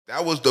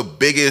That was the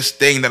biggest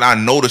thing that I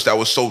noticed that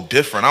was so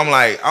different.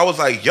 I was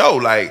like, yo,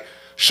 like,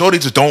 shorty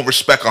just don't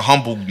respect a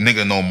humble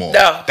nigga no more.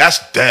 No.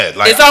 That's dead.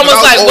 Like, it's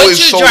almost like what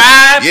you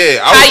drive,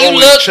 how you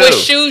look, chill. What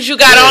shoes you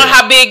got on,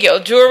 how big your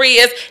jewelry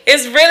is.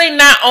 It's really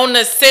not on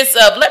the sense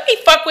of, let me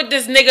fuck with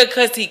this nigga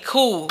because he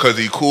cool. Because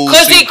he cool.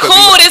 This nigga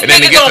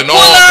gonna pull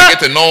up. They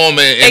get to know him and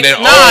then, it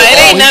ain't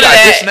none of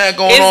that. This and that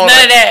going on. It's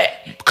none of that.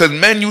 Because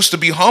men used to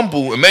be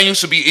humble, and it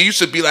used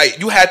to be like,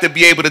 you had to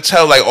be able to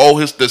tell, like,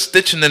 the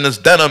stitching in his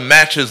denim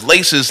matches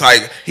laces.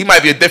 Like, he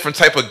might be a different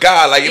type of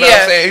guy. Like, you know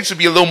what I'm saying? He should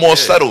be a little more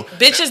subtle.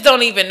 Bitches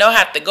don't even know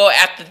how to go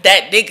after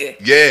that nigga.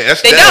 Yeah,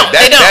 that's they don't.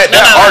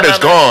 That art is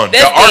gone.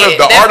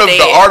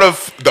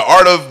 The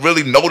art of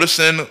really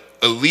noticing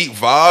elite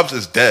vibes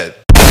is dead.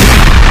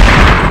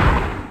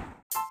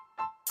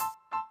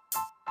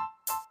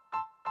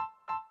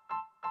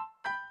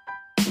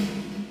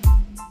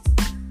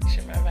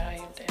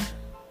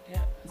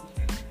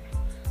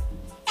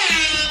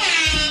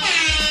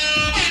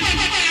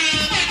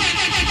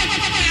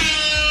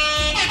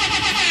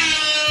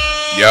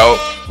 Yo,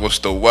 what's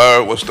the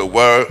word? What's the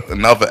word?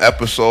 Another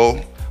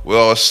episode. We're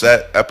all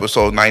set.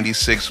 Episode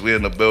 96. We're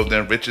in the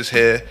building. Rich is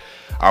here.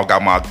 I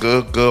got my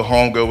good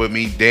homegirl with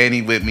me,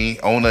 Danny with me,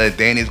 owner of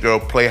Danny's Girl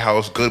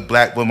Playhouse, good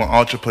black woman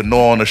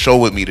entrepreneur on the show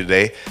with me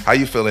today. How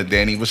you feeling,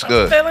 Danny? What's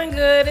good? I'm feeling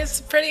good.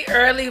 It's pretty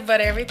early, but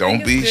everything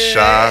Don't be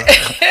shy.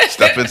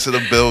 Step into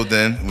the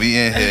building. We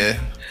in here.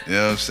 You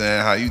know what I'm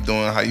saying? How you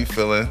doing? How you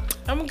feeling?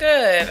 I'm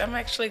good. I'm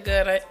actually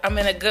good. I'm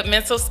in a good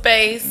mental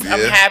space. Yeah.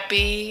 I'm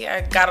happy.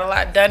 I got a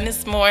lot done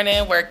this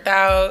morning. Worked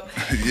out.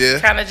 Yeah.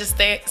 Kind of just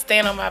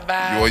staying on my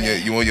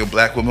vibe. You on your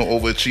black woman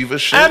overachiever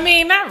shit? I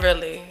mean, not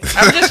really.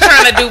 I'm just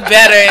trying to do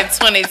better in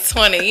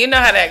 2020. You know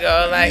how that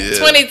goes. Like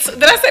 20.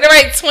 Did I say the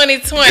right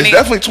 2020? It's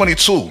definitely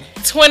 22.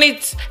 20.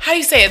 How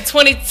you say it?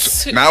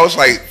 22. Now it's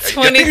like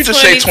I think you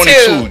just say 22.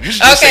 You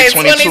should just say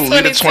 22.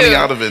 Leave the 20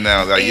 out of it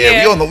now. Like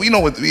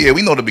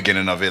we know the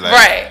beginning of it. Like,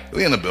 right.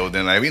 We in the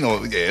building. Like we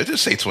know. Yeah,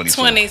 just say 22.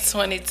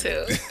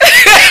 2022.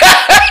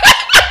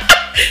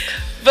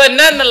 But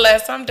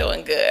nonetheless, I'm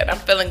doing good. I'm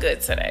feeling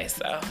good today,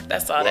 so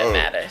that's all that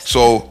matters.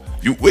 So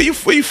where you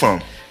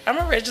from?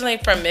 I'm originally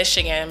from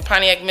Michigan,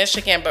 Pontiac,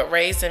 Michigan, but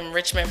raised in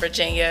Richmond,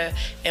 Virginia,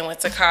 and went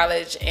to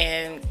college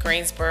in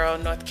Greensboro,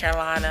 North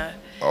Carolina.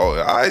 Oh,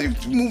 you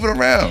moving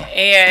around.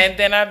 And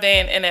then I've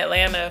been in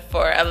Atlanta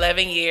for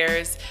 11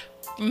 years.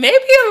 Maybe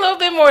a little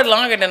bit more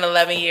longer than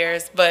 11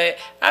 years, but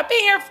I've been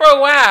here for a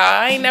while.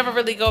 I ain't never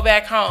really go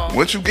back home.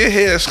 Once you get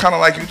here, it's kind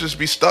of like you just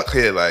be stuck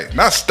here. Like,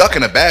 not stuck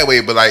in a bad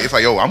way, but like, it's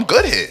like, yo, I'm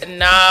good here.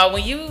 Nah,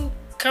 when you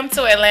come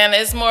to Atlanta,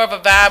 it's more of a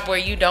vibe where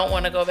you don't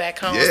want to go back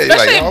home. Yeah,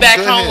 especially if back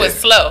home was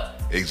slow.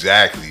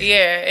 Exactly.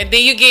 Yeah, and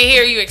then you get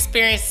here, you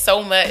experience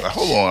so much. Like,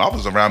 hold on, I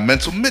was around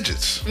mental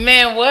midgets.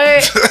 Man, what?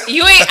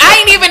 I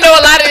ain't even know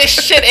a lot of this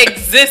shit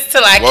exists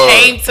till I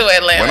came to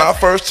Atlanta. When I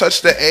first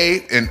touched the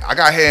A, and I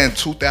got here in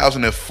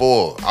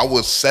 2004, I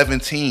was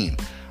 17.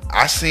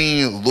 I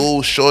seen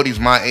little shorties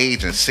my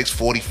age in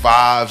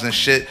 645s and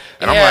shit,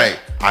 and I'm like,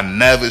 I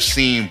never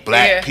seen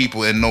black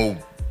people in no.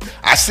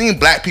 I seen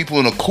black people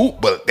in a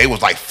coupe, but they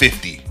was like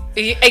 50.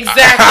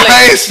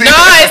 Exactly. No,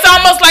 it's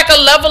almost like a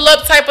level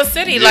up type of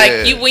city. Yeah.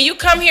 Like when you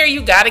come here,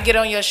 you gotta get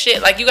on your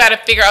shit. Like you gotta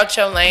figure out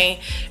your lane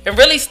and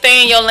really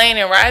stay in your lane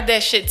and ride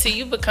that shit till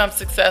you become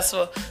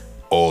successful.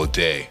 All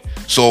day.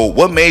 So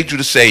what made you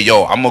to say,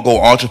 yo, I'm gonna go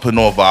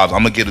entrepreneur vibes.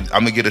 I'm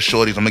gonna get a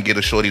shorty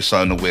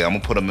something to wear. I'm gonna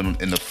put them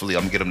in the fleet.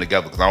 I'm gonna get them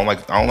together because I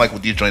don't like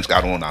what these joints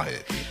got on out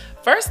here.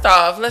 First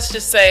off, let's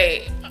just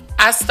say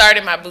I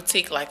started my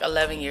boutique like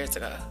 11 years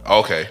ago.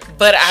 Okay.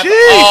 But I've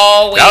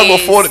always...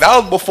 That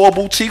was before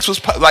boutiques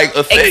was like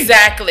a thing.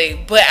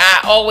 Exactly. But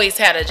I always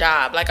had a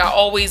job. Like I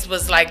always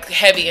was like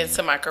heavy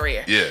into my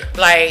career. Yeah.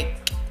 Like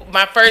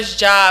my first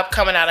job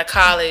coming out of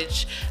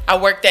college, I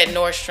worked at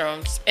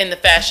Nordstrom's in the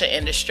fashion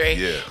industry.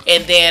 Yeah.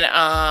 And then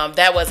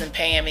that wasn't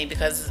paying me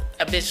because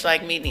a bitch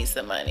like me needs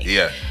the money.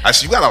 Yeah. I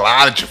see you got a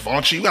lot of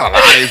Givenchy. You got a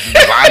lot of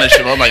designer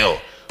shit. I'm like, yo.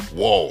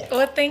 Whoa.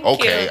 Well, thank you.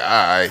 Okay, all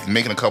right.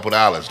 Making a couple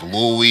 $.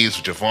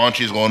 Louis,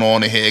 Givenchy's going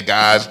on in here,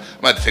 guys. I'm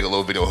about to take a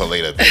little video of her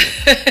later, baby.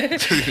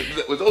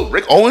 Was those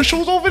Rick Owens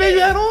shoes over there you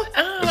had on?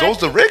 Was those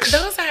the Ricks?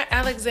 Those are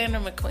Alexander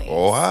McQueen.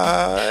 Oh,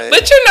 hi.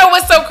 But you know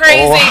what's so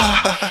crazy? Oh,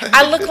 hi.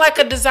 I look like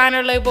a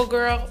designer label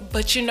girl,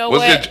 but you know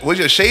what? Was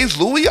your shades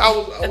Louis? I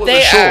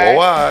wasn't sure.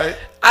 Oh, hi.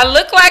 I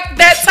look like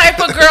that type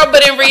of girl,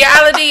 but in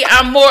reality,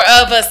 I'm more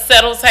of a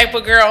settled type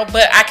of girl,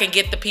 but I can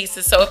get the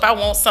pieces. So if I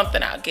want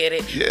something, I'll get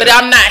it. Yeah. But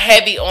I'm not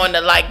heavy on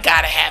the like,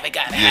 gotta have it.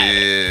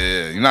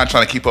 Yeah, you're not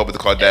trying to keep up with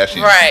the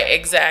Kardashians. Right,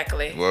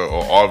 exactly.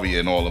 Or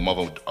Arvia and all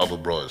the other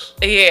bros.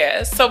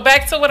 Yeah, so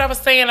back to what I was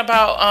saying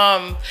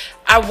about,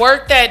 I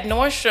worked at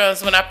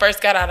Nordstrom's when I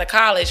first got out of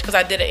college because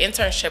I did an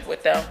internship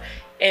with them.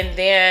 And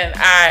then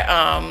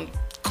I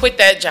quit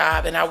that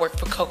job and I worked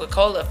for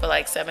Coca-Cola for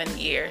like 7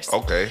 years.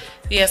 Okay.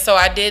 Yeah, so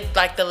I did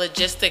like the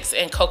logistics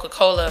in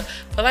Coca-Cola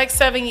for like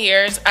 7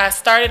 years. I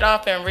started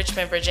off in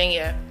Richmond,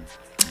 Virginia,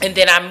 and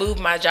then I moved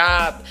my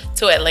job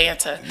to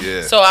Atlanta.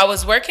 Yeah. So I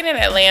was working in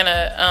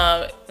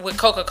Atlanta with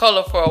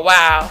Coca-Cola for a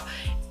while,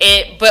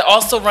 but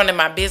also running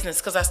my business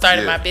because I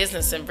started Yeah. my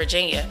business in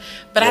Virginia.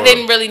 But I Word.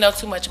 didn't really know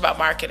too much about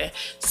marketing.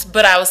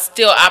 But I was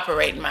still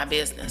operating my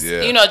business.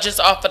 Yeah. You know, just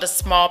off of the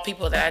small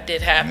people that I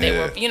did have. They Yeah.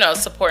 were, you know,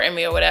 supporting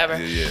me or whatever.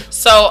 Yeah, yeah.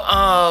 So,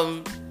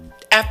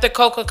 after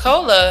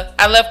Coca-Cola,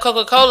 I left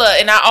Coca-Cola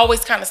and I always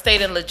kind of stayed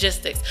in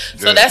logistics.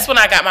 So Yeah. that's when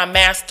I got my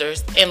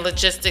master's in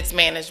logistics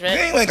management.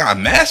 You ain't got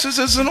masters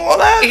and all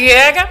that?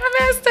 Yeah, I got my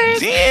master's.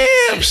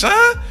 Damn,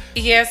 son.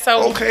 Yeah,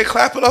 so Okay,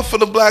 clap it up for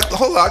the black.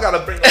 Hold on, I gotta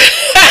bring up. I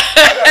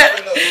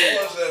gotta bring up the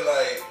ones that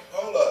like.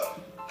 Hold up.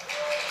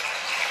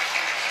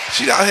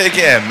 She out here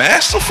getting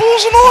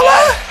masterfuls and all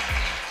that.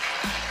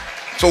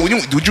 So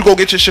did you go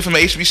get your shit from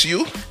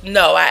HBCU?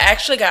 no, I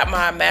actually got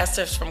my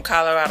master's from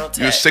Colorado Tech.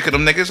 You was sick of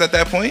them niggas at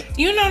that point?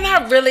 You know,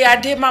 not really. I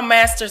did my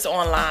master's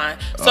online.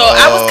 So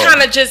I was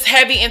kind of just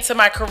heavy into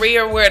my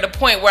career where the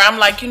point where I'm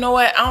like, you know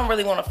what? I don't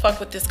really want to fuck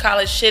with this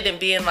college shit and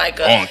being like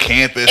On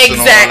campus exactly, and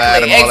all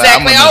that. And all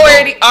exactly.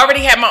 That. I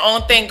already had my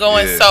own thing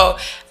going. Yeah. So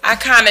I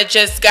kind of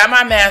just got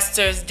my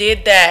master's,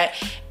 did that,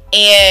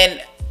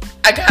 and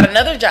I got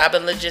another job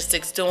in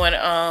logistics doing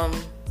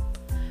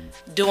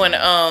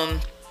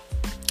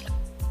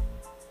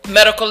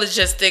medical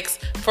logistics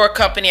for a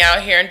company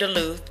out here in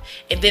Duluth.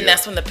 And then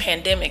that's when the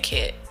pandemic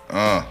hit.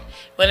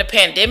 When the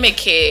pandemic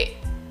hit,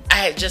 I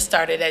had just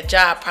started that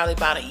job probably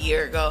about a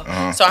year ago.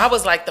 So I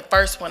was like the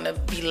first one to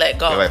be let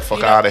go. They're like, fuck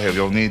you know? out of here. We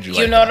don't need you.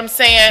 You know what I'm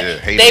saying?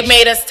 Yeah, they haters.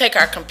 made us take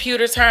our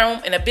computers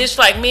home, and a bitch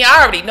like me,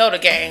 I already know the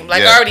game.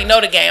 Like, Yeah. I already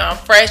know the game. I'm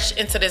fresh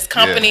into this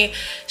company.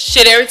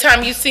 Shit, every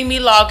time you see me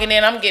logging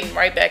in, I'm getting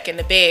right back in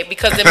the bed.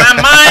 Because in my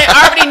mind,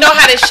 I already know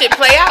how this shit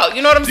play out.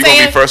 You know what I'm You saying?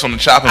 gonna be first on the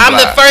chopping I'm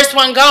block. the first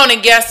one gone,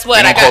 and guess what?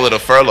 They gonna call it a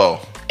furlough.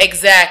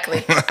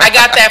 Exactly. I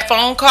got that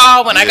phone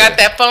call. When I Yeah. got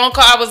that phone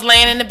call, I was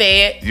laying in the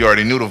bed. You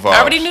already knew the vibe. I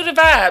already knew the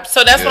vibe.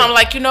 So that's when Yeah. I'm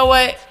like, you know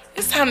what?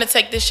 It's time to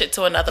take this shit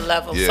to another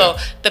level. Yeah. So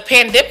the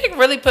pandemic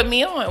really put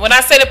me on. When I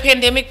say the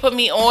pandemic put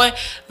me on,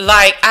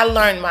 like I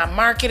learned my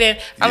marketing.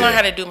 I learned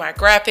how to do my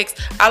graphics.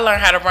 I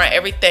learned how to run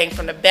everything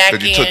from the back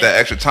end. Because you took that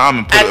extra time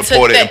and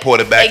I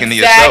poured it back into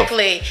yourself.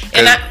 Exactly.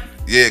 And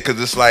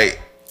Because it's like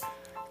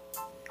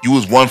you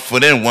was 1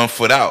 foot in, 1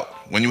 foot out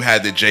when you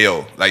had the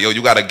JO. Like, yo,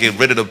 you got to get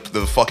rid of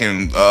the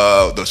fucking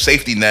the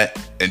safety net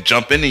and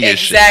jump into your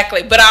shit.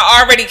 Exactly. But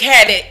I already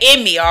had it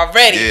in me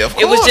already. Yeah, of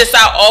It was course. just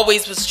I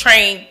always was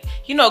trained,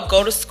 you know,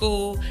 go to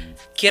school,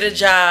 get a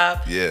job.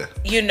 Yeah.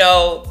 You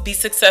know, be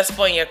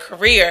successful in your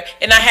career.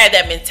 And I had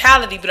that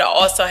mentality, but I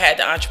also had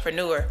the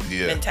entrepreneur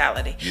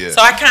mentality. Yeah.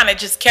 So I kind of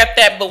just kept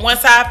that. But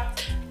once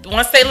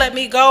they let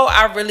me go,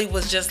 I really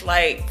was just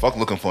like, Fuck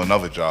looking for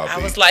another job. I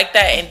B. was like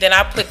that. And then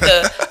I put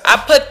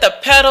the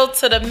pedal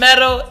to the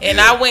metal, and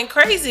Yeah. I went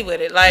crazy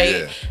with it. Like,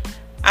 Yeah.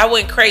 I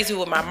went crazy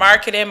with my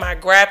marketing, my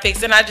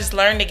graphics, and I just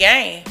learned the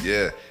game.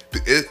 Yeah.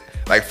 It,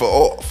 like for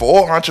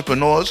all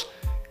entrepreneurs,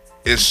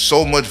 it's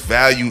so much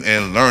value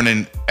in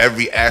learning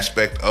every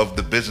aspect of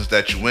the business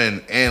that you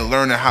in and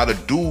learning how to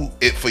do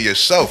it for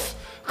yourself.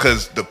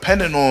 Because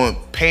depending on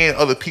paying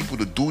other people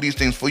to do these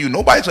things for you,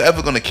 nobody's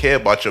ever gonna care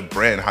about your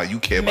brand how you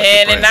care about your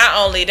Man, brand. and not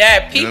only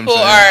that, You know people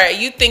what I'm saying?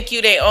 are, you think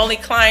you their only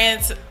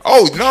clients?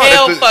 Oh no!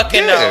 Hell that's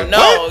fucking yeah,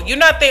 no. what? You're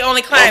not their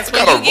only clients.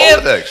 Well, When got you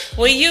a give, Rolodex.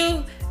 when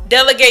you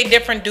delegate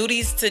different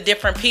duties to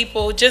different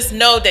people, just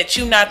know that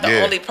you're not the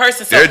Yeah. only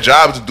person. So Their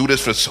job is to do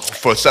this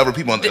for several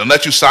people,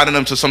 unless you signing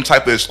them to some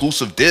type of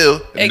exclusive deal,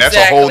 and that's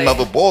a whole Exactly.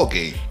 nother ball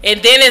game. And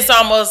then it's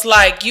almost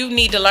like you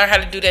need to learn how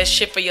to do that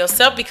shit for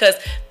yourself, because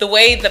the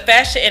way the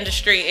fashion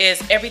industry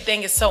is,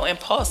 everything is so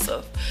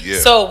impulsive. Yeah.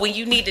 So when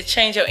you need to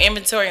change your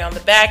inventory on the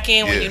back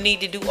end, when Yeah. you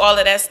need to do all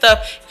of that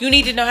stuff, you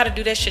need to know how to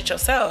do that shit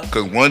yourself.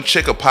 Cause one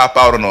chick will pop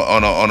out on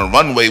a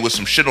runway with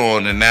some shit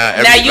on, and now Now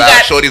every you guy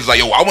got- shorty's like,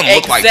 yo, I want to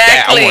look like that.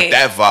 I Exactly. want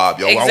that vibe,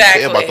 yo. I don't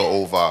Exactly. care about the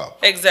old vibe.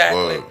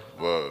 Exactly.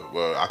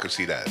 Word. I could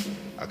see that.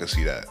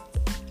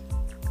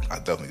 I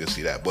definitely could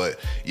see that. But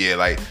yeah,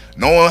 like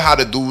knowing how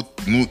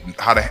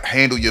to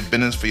handle your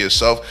business for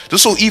yourself,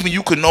 just so even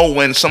you could know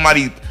when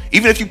somebody,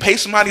 even if you pay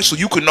somebody, so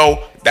you could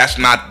know that's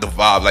not the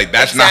vibe. Like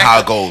that's not how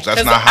it goes. That's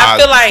 'Cause not I how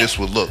feel like this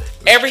would look. This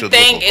should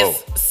Everything look or is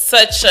go.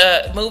 such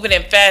a moving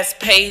and fast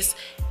pace,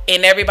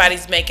 and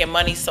everybody's making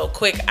money so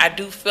quick. I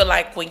do feel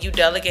like when you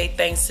delegate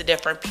things to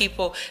different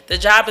people, the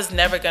job is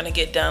never going to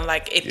get done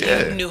like if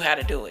Yeah. you knew how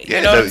to do it. Yeah,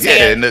 You know what I'm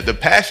saying? and the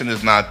passion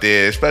is not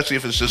there, especially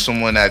if it's just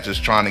someone that's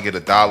just trying to get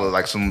 $1,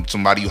 like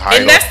somebody you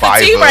hired And that's on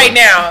the tea Fiverr right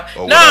now.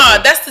 or No,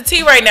 whatever. that's the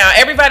tea right now.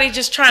 Everybody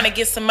just trying to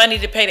get some money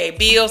to pay their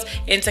bills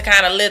and to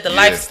kind of live the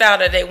lifestyle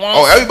that they want.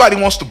 Oh, everybody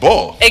wants the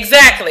ball.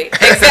 Exactly.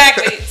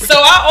 So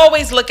I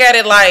always look at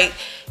it like,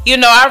 you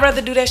know, I'd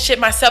rather do that shit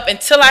myself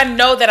until I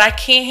know that I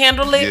can't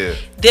handle it. Yeah.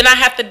 Then I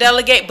have to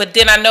delegate. But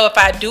then I know if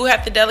I do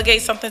have to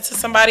delegate something to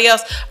somebody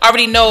else, I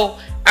already know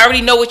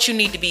what you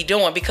need to be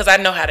doing because I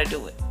know how to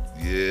do it.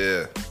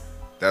 Yeah,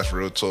 that's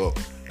real talk.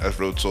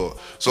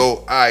 So,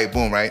 all right,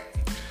 boom, right?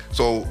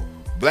 So,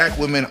 black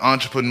women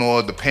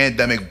entrepreneur, the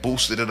pandemic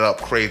boosted it up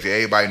crazy.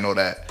 Everybody know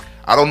that.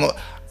 I don't know.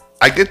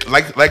 I get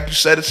like you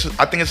said.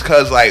 I think it's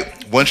because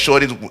like one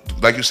shorty,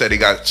 like you said, they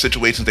got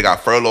situations, they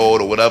got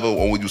furloughed or whatever.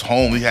 Or when we was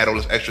home, we had all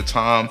this extra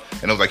time,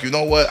 and I was like, you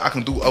know what, I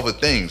can do other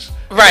things.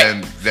 Right.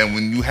 And then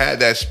when you had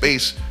that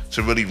space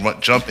to really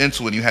jump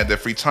into it, and you had that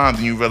free time,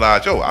 then you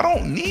realize, yo, I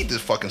don't need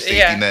this fucking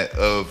safety net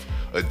of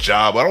a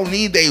job. I don't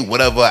need they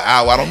whatever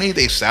hour. I don't need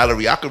their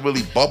salary. I could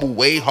really bubble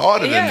way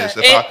harder than this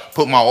if I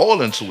put my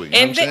all into it. You know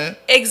what I'm saying?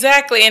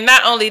 Exactly. And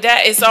not only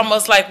that, it's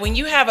almost like when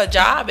you have a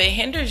job, it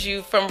hinders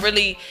you from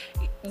really,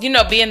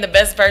 being the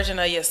best version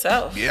of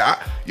yourself.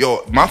 Yeah.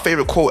 My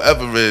favorite quote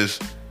ever is,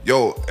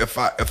 yo, if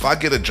I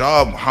get a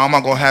job, how am I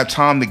gonna have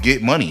time to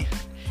get money?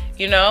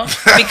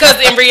 Because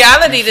in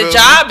reality, the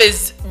job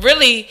is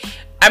really,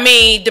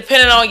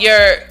 depending on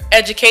your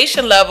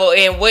education level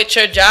and what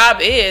your job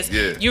is,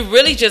 you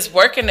really just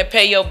working to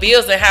pay your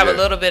bills and have a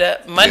little bit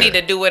of money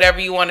to do whatever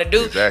you want to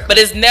do. Exactly. But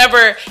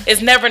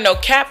it's never no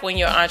cap when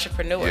you're an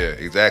entrepreneur.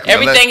 Yeah, exactly.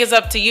 Everything is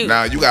up to you.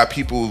 Now you got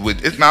people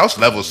with it's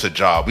levels to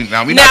job. We're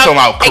not talking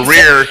about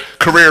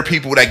career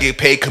people that get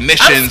paid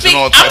commissions and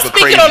all type of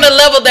crazy. I'm speaking on the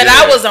level that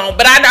I was on,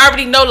 but I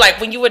already know,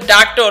 like when you a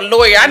doctor or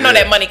lawyer, I know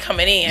that money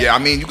coming in. Yeah,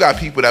 you got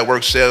people that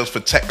work sales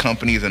for tech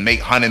companies and make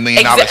 $100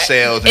 million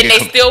sales and they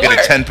still get work.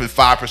 a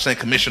 5%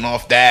 commission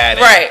off that.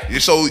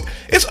 Right. So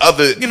it's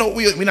other,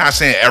 we're not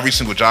saying every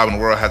single job in the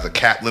world has a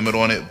cap limit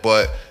on it,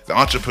 but the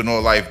entrepreneur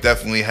life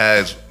definitely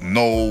has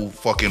no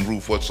fucking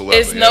roof whatsoever.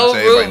 It's no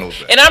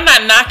roof. And I'm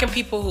not knocking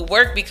people who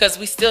work because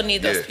we still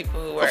need those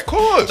people who work. Of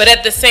course. But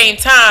at the same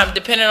time,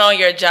 depending on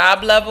your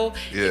job level,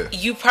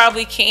 you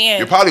probably can.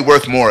 You're probably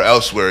worth more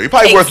elsewhere. You're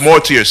probably worth more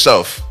to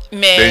yourself.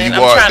 Man,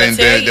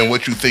 than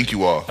what you think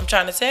you are. I'm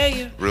trying to tell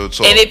you. Real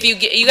talk. And if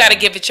you got to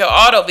give it your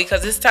auto,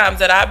 because it's times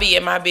that I be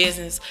in my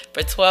business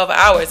for 12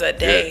 hours a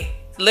day,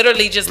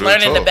 literally just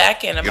learning the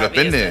back end of my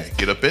business.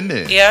 Get up in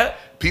there. Yeah.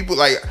 People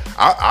like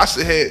I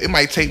sit here. It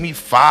might take me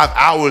 5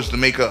 hours to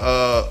make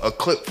a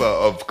clip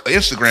of an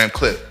Instagram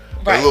clip,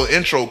 a little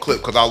intro clip,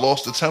 because I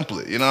lost the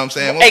template. You know what I'm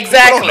saying?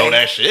 Exactly. People don't know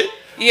that shit.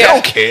 Yeah. They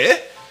don't care.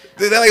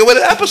 They're like, where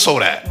the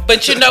episode at?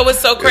 But you know what's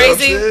so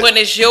crazy? When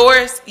it's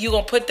yours, you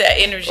gonna put that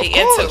energy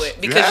into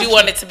it because you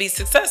want it to be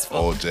successful.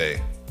 All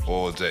day.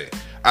 All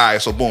right,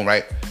 so boom,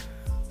 right?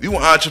 You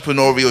an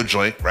entrepreneurial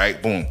joint,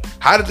 right? Boom.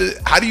 How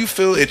do you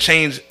feel it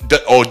changed,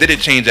 or did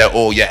it change at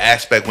all your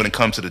aspect when it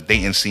comes to the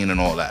dating scene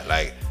and all that?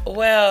 Like,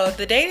 well,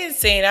 the dating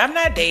scene, I'm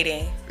not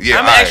dating. Yeah,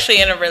 I'm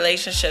actually in a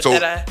relationship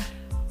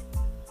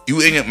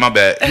You in your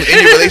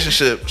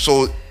relationship,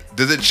 so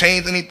does it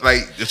change any?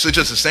 Like, is it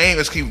just the same?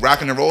 Let's keep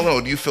rocking and rolling,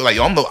 or do you feel like,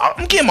 yo,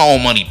 I'm getting my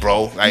own money,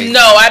 bro? Like, no,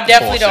 I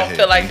definitely don't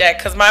feel like that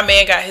because my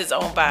man got his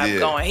own vibe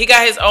going. He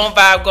got his own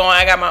vibe going.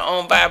 I got my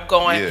own vibe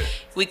going. Yeah.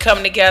 We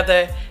come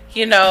together.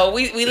 We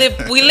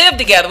live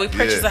together. We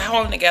purchase a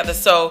home together.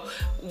 So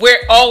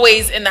we're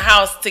always in the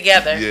house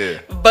together. Yeah.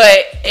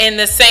 But in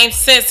the same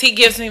sense, he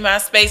gives me my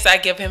space. I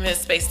give him his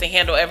space to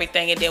handle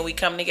everything, and then we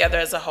come together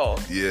as a whole.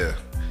 Yeah.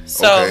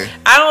 So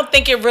I don't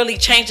think it really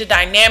changed the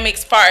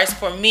dynamics as far as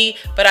for me,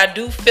 but I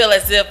do feel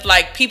as if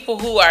like people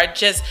who are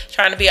just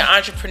trying to be an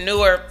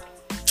entrepreneur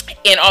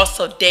and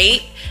also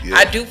date,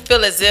 I do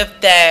feel as if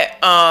that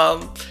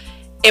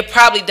it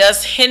probably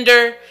does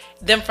hinder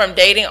them from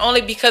dating,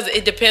 only because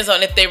it depends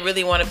on if they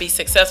really want to be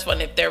successful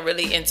and if they're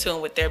really in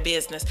tune with their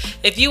business.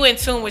 If you in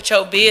tune with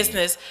your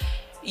business,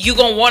 you're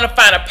going to want to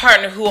find a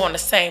partner who on the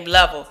same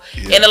level.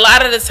 Yeah. And a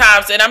lot of the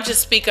times, and I'm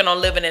just speaking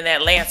on living in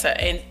Atlanta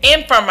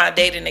and from my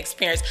dating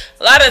experience,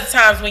 a lot of the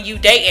times when you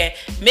dating,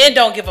 men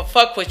don't give a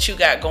fuck what you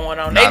got going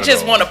on. They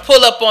just want to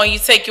pull up on you,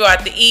 take you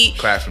out to eat.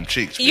 Clap some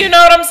cheeks. You know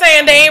what I'm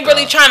saying? They ain't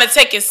really trying to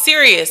take it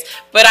serious.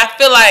 But I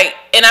feel like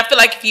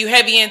if you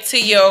heavy into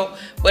your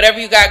whatever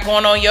you got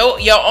going on,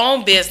 your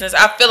own business,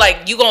 I feel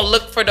like you're going to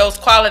look for those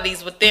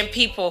qualities within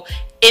people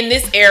in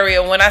this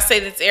area. When I say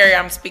this area,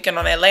 I'm speaking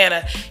on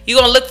Atlanta. You're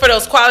going to look for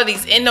those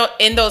qualities in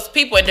those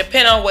people. And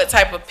depending on what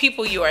type of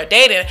people you are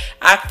dating,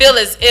 I feel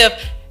as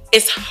if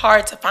it's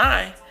hard to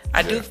find.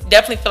 I do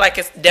definitely feel like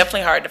it's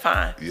definitely hard to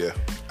find. Yeah,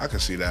 I can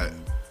see that.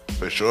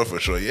 For sure.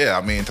 Yeah,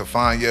 to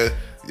find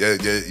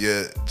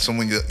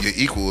someone your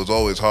equal is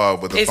always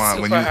hard, but to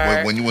find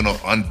when you in an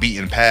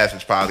unbeaten path,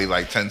 it's probably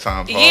like 10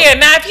 times harder. Yeah,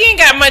 now if you ain't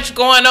got much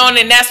going on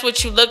and that's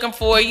what you're looking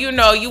for, you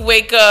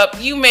wake up,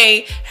 you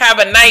may have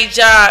a night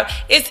job.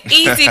 It's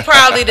easy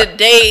probably to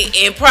date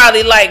and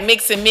probably like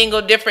mix and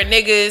mingle different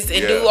niggas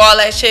and do all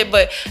that shit.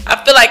 But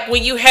I feel like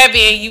when you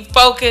heavy and you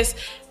focus,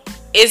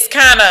 it's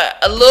kind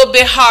of a little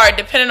bit hard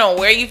depending on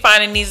where you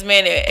finding these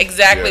men and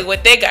exactly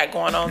what they got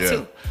going on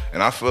too.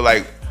 And I feel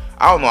like,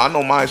 I don't know, I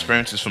know my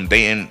experiences from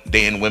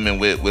dating women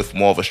with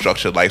more of a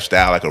structured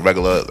lifestyle, like a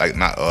regular, like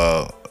not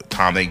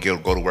time they go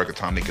to work and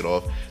time they get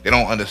off. They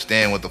don't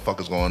understand what the fuck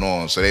is going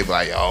on. So they be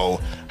like, yo,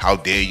 how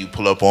dare you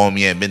pull up on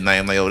me at midnight?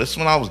 I'm like, yo, this is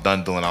when I was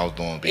done doing I was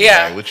doing.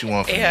 Yeah. Like, what you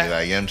want from me? Like, you know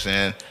what I'm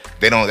saying?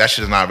 They don't, that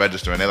shit is not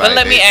registering. They're but like,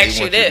 let me ask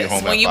you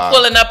this. When you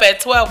pulling up at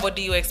 12, what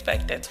do you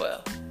expect at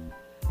 12?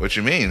 What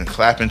you mean?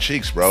 Clapping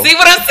cheeks, bro. See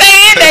what I'm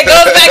saying? That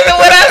goes back to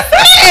what I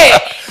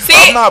said. See,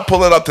 I'm not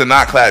pulling up to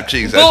not clap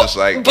cheeks. That's just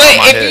like. But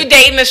if you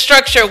dating a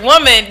structured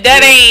woman,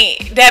 that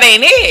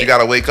ain't it. She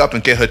gotta wake up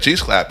and get her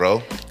cheeks clapped,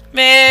 bro.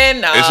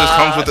 Man, no. It just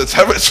comes with the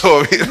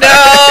territory.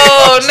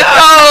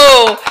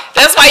 No.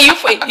 That's why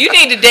you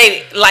need to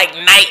date like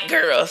night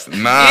girls.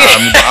 Nah,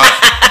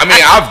 I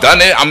mean, I've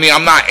done it. I mean,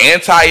 I'm not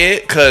anti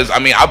it because I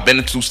mean, I've been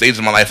in 2 stages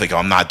of my life like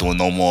I'm not doing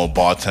no more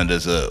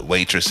bartenders,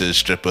 waitresses,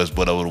 strippers,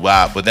 whatever.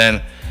 But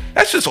then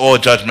that's just all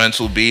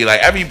judgmental. Be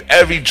like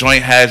every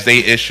joint has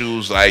their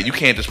issues. Like you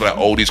can't just be like,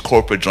 oh, these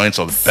corporate joints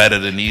are better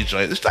than these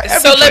joints. It's like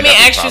so let me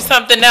ask you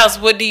something else.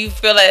 What do you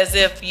feel as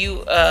if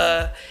you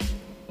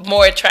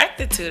more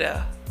attracted to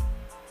though?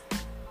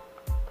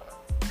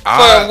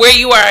 For where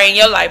you are in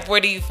your life, where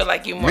do you feel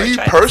like you're more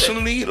attracted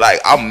personally, like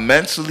I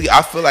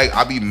feel like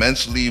I'll be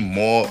mentally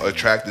more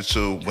attracted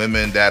to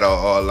women that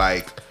are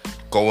like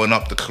going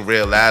up the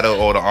career ladder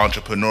or the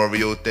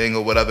entrepreneurial thing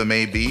or whatever it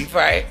may be.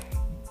 Right.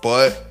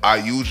 But I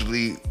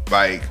usually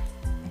like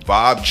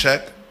vibe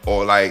check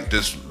or like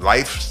this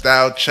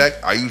lifestyle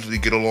check. I usually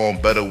get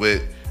along better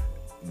with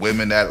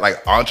women that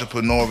like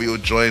entrepreneurial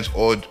joints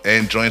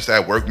and joints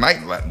that work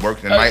nightlife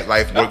work.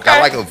 Got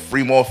like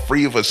a more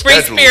free of a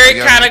schedule. Free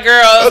spirit kind of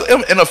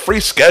girl. And a free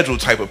schedule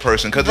type of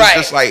person. Because it's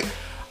just like,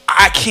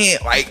 I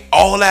can't like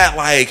all that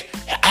like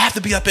I have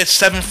to be up at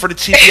 7 for the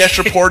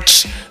TBS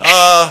reports.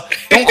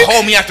 Don't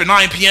call me after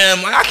 9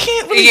 p.m. Like I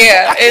can't really.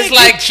 Yeah, it's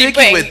like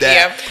jiggy with that.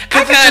 Yeah,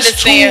 I can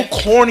understand. It's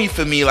just too corny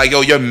for me. Like yo,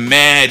 you're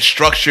mad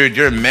structured.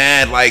 You're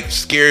mad like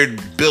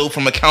scared. Bill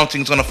from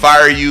accounting's gonna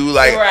fire you.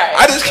 Like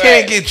I just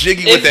can't get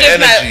jiggy with the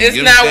energy. It's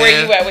not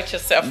where you at with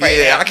yourself right now.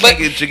 Yeah, I can't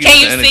get jiggy. Can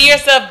you see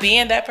yourself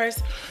being that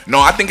person? No,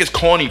 I think it's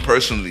corny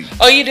personally.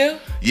 Oh, you do?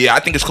 Yeah, I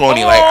think it's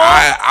corny. Like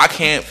I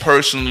can't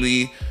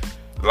personally.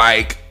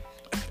 Like,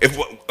 if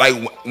like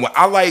when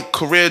I like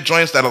career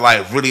joints that are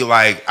like really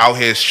like out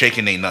here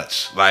shaking their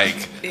nuts. Like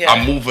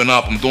I'm moving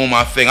up, I'm doing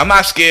my thing. I'm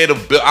not scared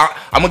of.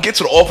 I'm gonna get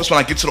to the office when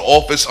I get to the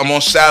office. I'm on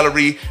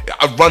salary.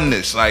 I run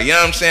this. Like you know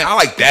what I'm saying. I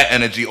like that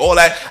energy. All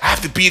that. I have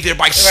to be there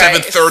by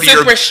 7:30.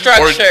 Super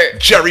structured. Or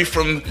Jerry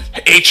from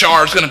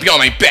HR is gonna be on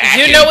my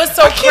back. You know what's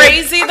so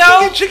crazy though? I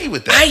can't get jiggy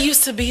with that. I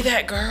used to be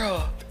that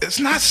girl.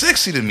 It's not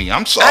sexy to me.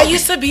 I'm sorry. I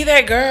used to be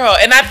that girl,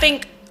 and I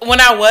think. When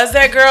I was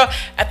that girl,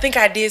 I think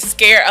I did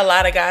scare a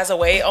lot of guys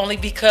away only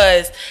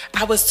because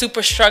I was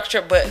super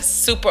structured but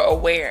super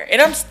aware.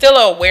 And I'm still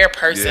an aware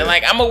person. Yeah.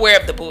 Like, I'm aware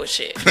of the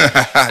bullshit.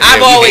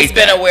 I've always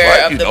been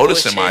aware of the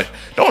bullshit.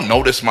 Don't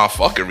notice my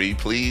fuckery,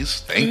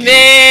 please. Thank you.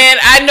 Man,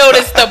 I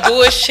noticed the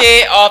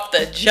bullshit off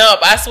the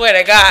jump. I swear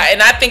to God.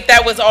 And I think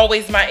that was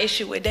always my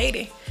issue with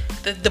dating.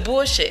 The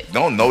bullshit.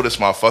 Don't notice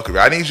my fuckery.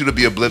 I need you to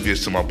be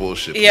oblivious to my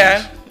bullshit, please.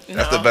 Yeah.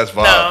 That's the best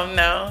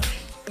vibe.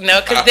 No,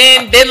 because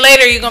then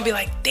later you're going to be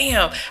like,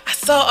 damn, I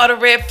saw all the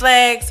red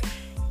flags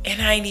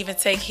and I ain't even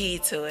take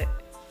heed to it.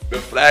 The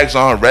flags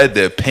aren't red,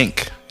 they're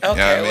pink.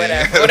 Okay, you know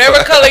whatever.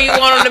 Whatever color you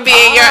want them to be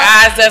in your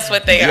eyes, that's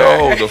what they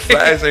are. Yo, the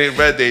flags ain't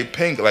red, they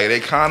pink. Like, they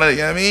kind of, you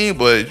know what I mean?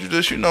 But you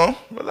just,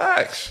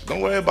 relax.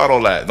 Don't worry about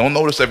all that. Don't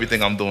notice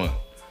everything I'm doing.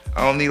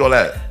 I don't need all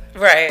that.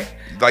 Right.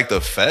 Like the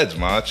feds,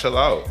 man. Chill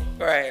out.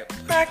 Right.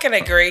 I can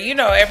agree.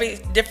 every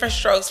different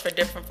strokes for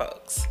different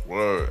folks.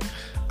 Word.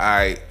 All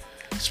right.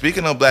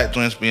 Speaking of black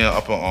joints being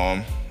up and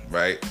on,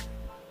 right?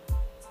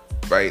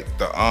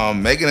 The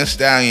Megan Thee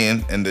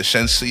Stallion and the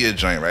Shenseea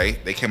joint, right?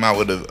 They came out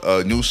with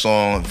a new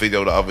song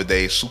video the other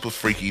day, super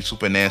freaky,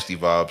 super nasty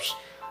vibes.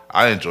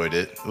 I enjoyed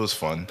it. It was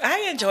fun.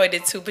 I enjoyed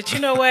it too, but you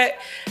know what?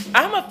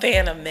 I'm a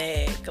fan of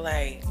Meg.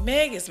 Like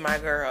Meg is my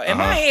girl. In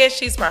my head,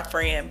 she's my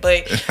friend.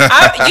 But you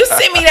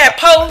sent me that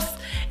post.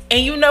 And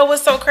you know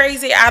what's so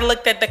crazy? I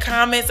looked at the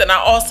comments and I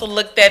also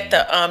looked at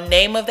the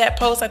name of that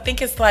post. I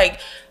think it's like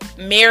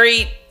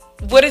Married.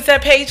 What is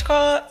that page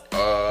called?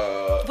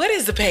 What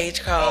is the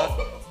page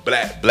called?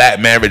 Black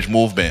Marriage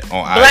Movement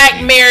on IG.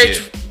 Black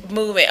Marriage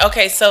Movement.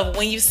 Okay, so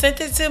when you sent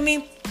it to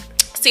me,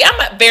 see, I'm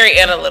a very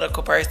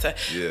analytical person.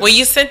 Yeah. When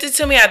you sent it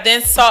to me,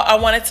 I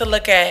wanted to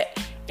look at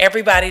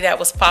everybody that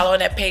was following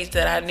that page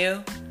that I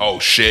knew. Oh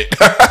shit!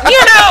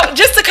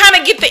 Just to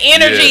kind of get the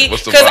energy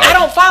because I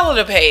don't follow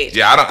the page.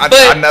 Yeah,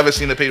 I never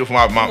seen the page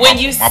before.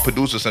 My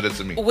producer sent it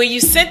to me. When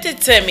you sent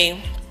it to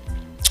me,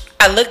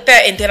 I looked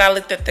at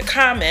the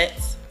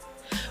comments.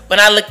 When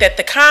I looked at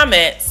the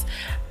comments,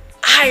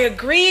 I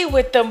agree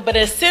with them, but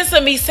a sense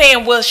of me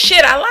saying, well,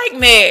 shit, I like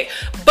Meg.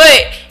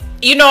 But,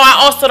 I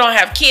also don't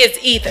have kids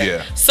either.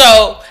 Yeah.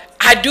 So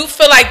I do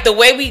feel like the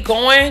way we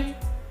going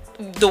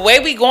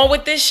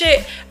with this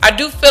shit, I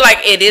do feel like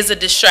it is a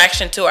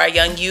distraction to our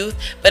young youth.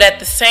 But at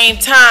the same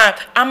time,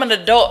 I'm an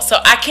adult, so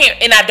I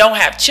can't, and I don't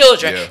have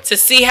children to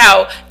see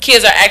how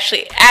kids are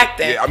actually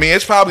acting. Yeah, I mean,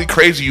 it's probably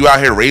crazy you out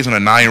here raising a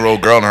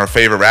 9-year-old girl and her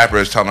favorite rapper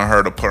is telling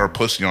her to put her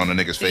pussy on the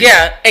nigga's face.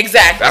 Yeah,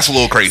 exactly. That's a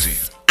little crazy.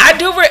 I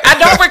don't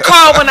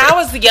recall when I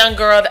was a young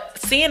girl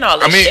seeing all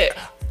this shit.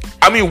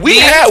 I mean, we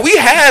had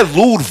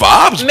lewd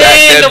vibes back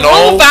then. Man, the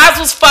lewd vibes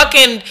was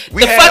fucking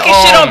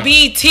shit on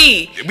BET.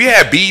 We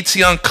had BET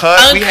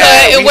Uncut.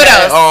 And what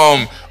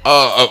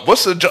else?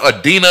 What's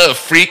Adina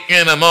Freak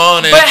in the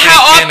morning? But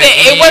how often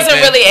it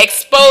wasn't really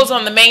exposed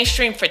on the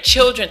mainstream for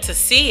children to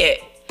see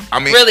it. I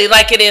mean, really,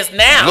 like it is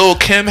now. Lil'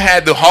 Kim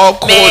had the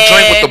hardcore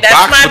joint with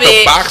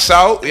the box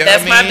out. You know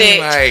that's what I my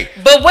mean? bitch.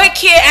 Like, but what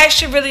kid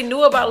actually really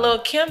knew about Lil'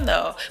 Kim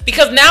though?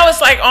 Because now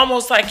it's like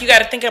almost like you got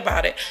to think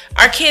about it.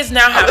 Our kids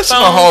now have I listened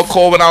phones. to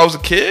hardcore when I was a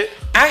kid.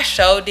 I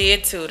sure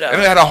did too though.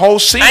 And it had a whole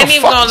scene. I ain't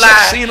even gonna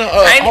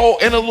lie. A whole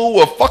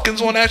interlude of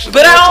fuckings on that shit.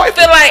 But I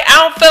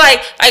don't feel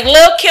like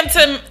Lil' Kim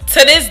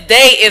to this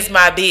day is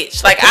my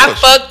bitch. Like I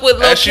fuck with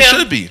Lil' Kim. As she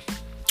should be.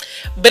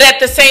 But at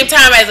the same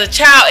time, as a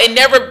child, it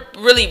never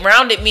really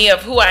rounded me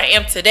of who I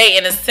am today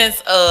in a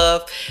sense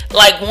of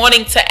like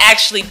wanting to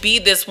actually be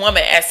this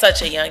woman at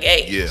such a young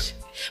age. Yeah.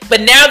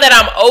 But now that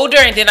I'm older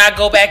and then I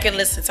go back and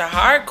listen to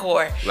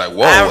hardcore, like,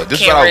 whoa,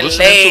 this is what I was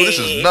listening to? This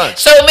is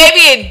nuts. So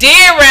maybe it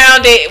did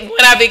round it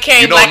when I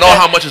became. You don't know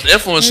how much it's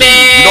influencing you.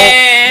 You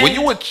don't. When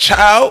you a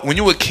child, when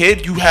you a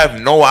kid, you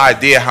have no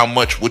idea how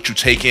much what you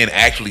take in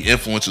actually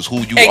influences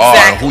who you are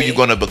and who you're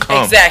gonna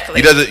become.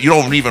 Exactly. You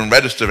don't even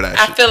register that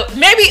shit. I feel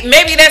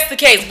maybe that's the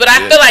case, but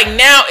I feel like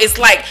now it's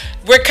like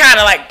we're kind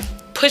of like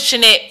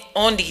pushing it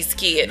on these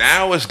kids.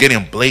 Now it's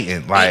getting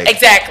blatant. Like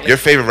exactly. Your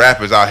favorite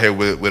rappers out here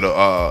with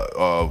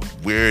a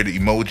weird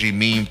emoji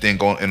meme thing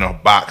going in a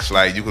box.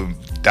 Like you can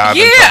dive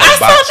into a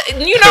box. You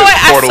know what?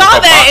 I saw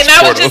that and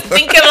I was just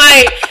thinking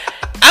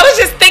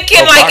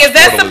like, is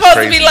that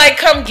supposed to be like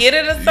come get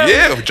it or something?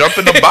 Yeah, jump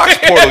in the box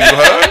portal. You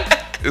heard?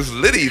 It's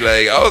litty.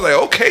 Like I was like,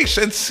 okay,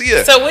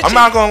 sincere. So I'm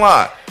not gonna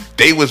lie.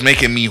 They was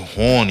making me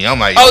horny. I'm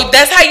like, oh,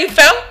 that's how you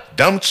felt?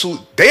 Them two,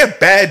 they are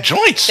bad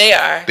joints. They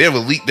are. They're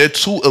elite. They're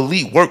two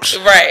elite works.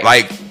 Right.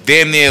 Like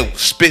damn near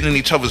spitting in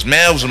each other's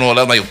mouths and all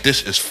that. I'm like,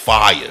 this is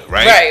fire,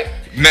 right? Right.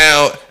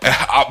 Now,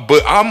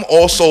 but I'm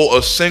also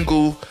a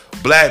single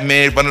black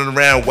man running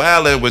around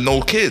wilding with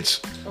no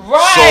kids.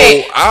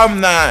 Right. So I'm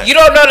not. You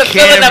don't know the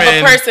feeling of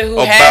a person who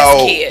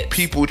has kids.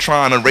 People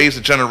trying to raise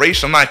a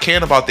generation. I'm not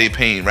caring about their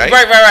pain, right?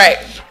 Right.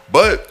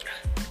 But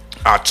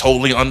I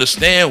totally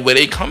understand where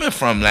they coming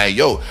from. Like,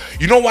 yo,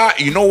 you know why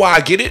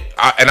I get it,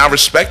 and I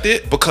respect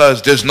it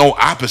because there's no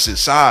opposite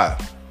side.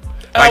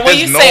 Like, when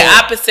you say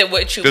opposite,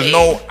 what you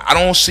mean? I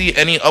don't see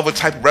any other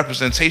type of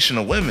representation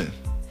of women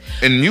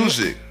in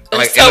music.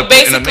 Like, so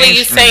basically,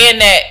 you saying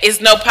that it's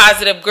no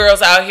positive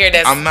girls out here.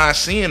 I'm not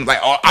seeing. Like,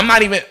 I'm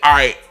not even. All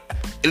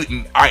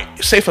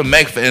right. Say for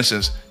Meg, for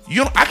instance.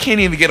 I can't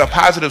even get a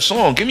positive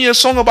song. Give me a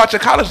song about your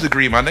college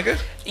degree, my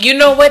nigga. You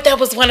know what? That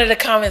was one of the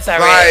comments I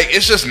read. Like,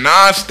 it's just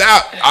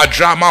nonstop. I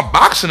drop my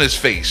box in his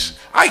face.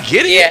 I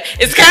get it. Yeah,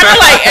 it's kind of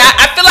like,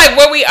 I feel like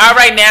where we are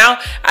right now,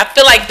 I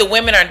feel like the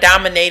women are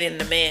dominating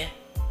the men.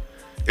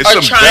 It's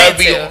some trying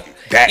to.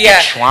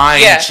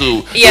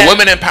 The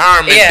women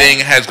empowerment thing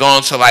has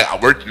gone to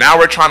like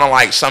we're trying to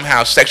like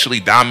somehow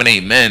sexually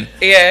dominate men.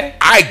 Yeah,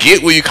 I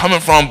get where you're coming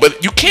from,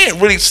 but you can't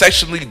really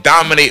sexually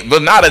dominate,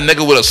 but not a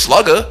nigga with a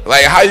slugger.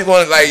 Like how you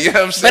going to like, you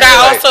know what I'm saying? But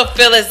I also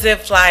feel as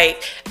if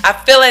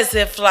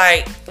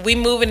like we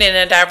moving in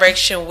a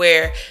direction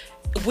where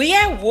we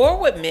at war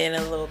with men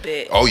a little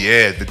bit. Oh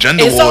yeah, the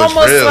gender war is real. It's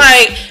almost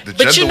like,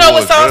 but you know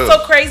what's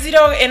also crazy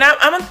though, and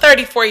I'm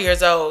 34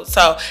 years old,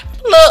 so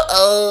a little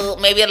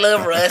old, maybe a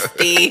little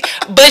rusty,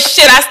 but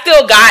shit, I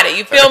still got it.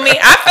 You feel me?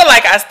 I feel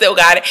like I still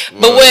got it.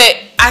 But what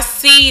I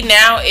see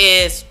now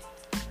is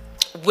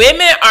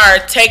women are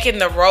taking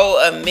the role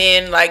of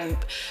men, like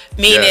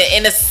meaning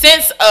in a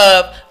sense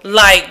of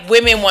like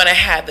women want to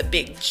have the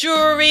big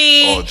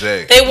jewelry. Oh,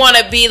 Jay. They want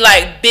to be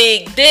like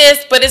big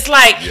this, but it's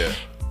like. Yeah.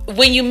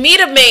 When you meet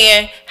a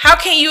man, how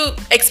can you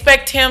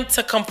expect him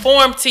to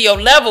conform to your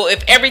level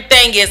if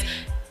everything is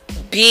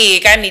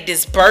big? I need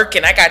this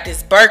Birkin. I got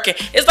this Birkin.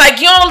 It's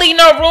like you don't leave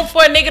no room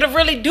for a nigga to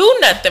really do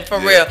nothing for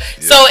real. Yeah.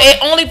 So it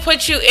only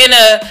puts you in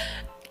a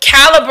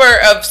caliber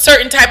of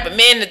certain type of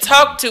men to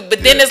talk to.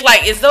 But then it's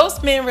like, is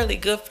those men really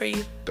good for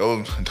you?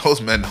 Those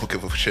men don't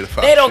give a shit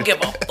about. They don't give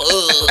a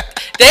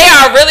fuck. They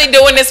are really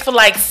doing this for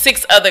like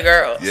 6 other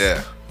girls.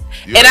 Yeah.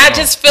 And I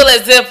just feel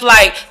as if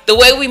like the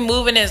way we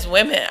moving as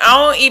women, I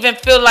don't even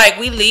feel like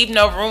we leave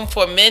no room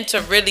for men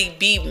to really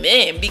be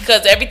men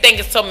because everything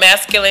is so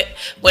masculine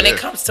when it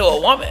comes to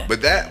a woman.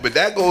 But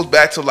that goes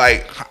back to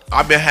like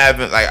I've been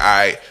having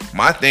like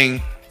my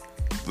thing,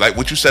 like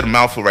what you said, a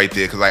mouthful right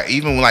there. Because like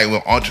even like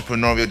with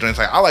entrepreneurial joints,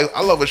 like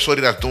I love a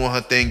shorty that's doing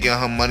her thing, getting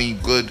her money,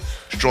 good,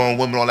 strong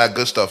women, all that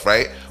good stuff,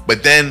 right?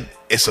 But then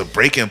it's a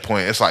breaking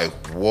point. It's like,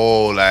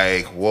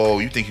 whoa,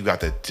 you think you got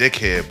the dick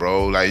here,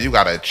 bro? Like, you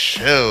gotta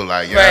chill.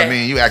 Like, you know what I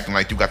mean? You acting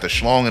like you got the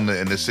schlong in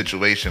this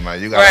situation. Like,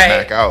 you gotta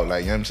back out.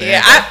 Like, you know what I'm saying?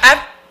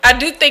 Yeah, I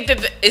do think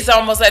that it's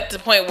almost at the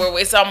point where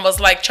it's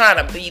almost like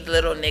trying to be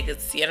little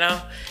niggas, you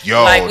know?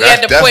 Yo, like, we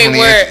that's at the point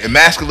where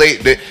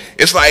emasculate.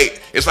 It's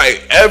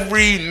like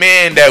every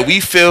man that we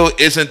feel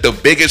isn't the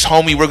biggest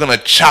homie, we're gonna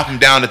chop him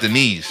down at the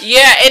knees.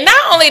 Yeah, and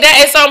not only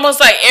that, it's almost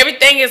like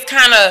everything is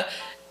kind of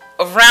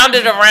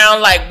rounded around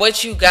like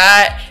what you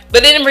got,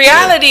 but in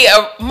reality,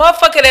 a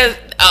motherfucker that's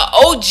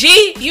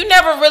OG, you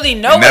never really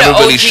know what an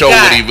OG show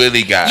got. what he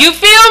really got. You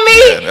feel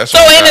me? Yeah, so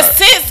in a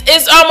sense,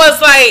 it's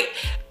almost like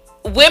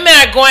women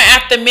are going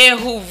after men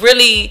who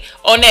really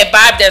on that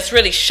vibe that's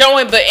really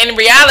showing, but in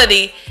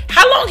reality,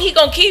 how long he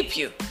gonna keep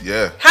you?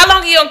 Yeah. How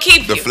long he gonna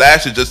keep you? The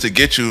flash is just to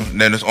get you, and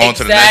then it's on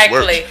to the next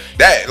work.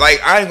 That,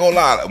 like, I ain't gonna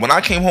lie. When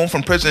I came home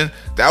from prison,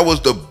 that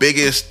was the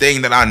biggest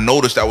thing that I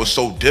noticed that was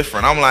so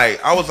different.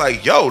 I was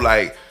like, yo,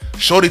 like,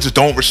 shorty just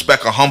don't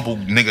respect a humble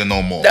nigga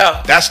no more.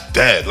 No. That's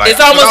dead. Like,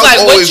 it's almost like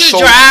what you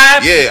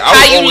drive,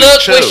 how you look,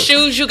 chill. What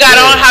shoes you got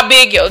on, how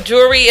big your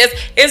jewelry is.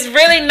 It's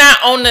really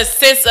not on the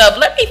sense of,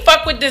 let me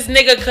fuck with this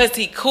nigga because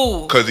he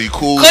cool. Because he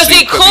cool. This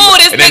nigga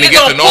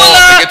gonna pull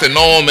up. They get to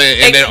know him and then,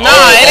 it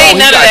ain't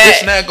none of that. This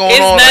and that going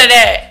on. It's none of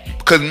that.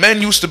 Because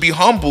men used to be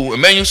humble,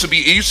 and it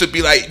used to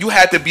be like, you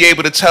had to be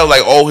able to tell,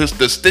 like, oh,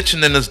 the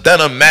stitching in his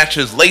denim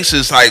matches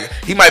laces. Like,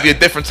 he might be a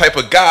different type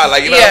of guy.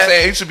 Like, you know what I'm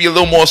saying? He should be a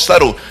little more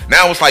subtle.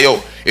 Now it's like,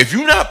 yo, if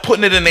you're not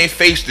putting it in their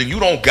face, then you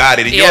don't got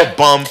it, and you're a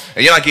bum,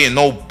 and you're not getting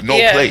no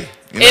play.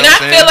 You know and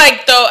I feel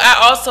like, though,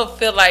 I also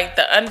feel like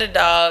the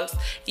underdogs,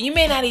 you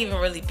may not even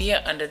really be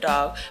an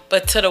underdog,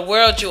 but to the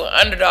world, you're an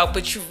underdog,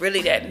 but you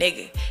really that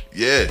nigga.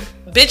 Yeah.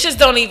 Bitches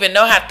don't even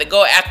know how to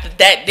go after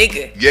that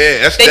nigga. Yeah,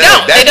 that's they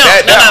don't.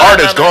 That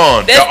art is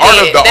gone.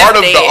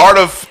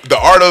 The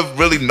art of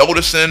really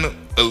noticing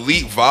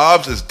elite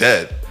vibes is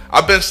dead.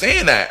 I've been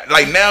saying that.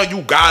 Like, now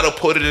you gotta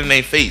put it in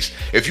their face.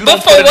 If you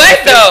don't put it in their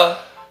face, though?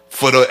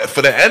 For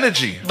the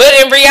energy. But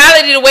in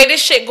reality, the way this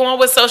shit going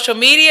with social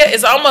media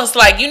is almost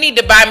like you need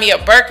to buy me a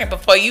Birkin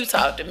before you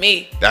talk to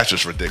me. That's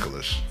just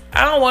ridiculous.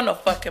 I don't want no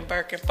fucking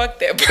Birkin. Fuck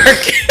that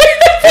Birkin.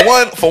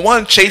 for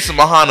one, chasing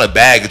behind a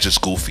bag is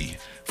just goofy.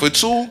 For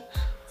two,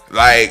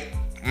 like,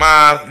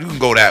 you can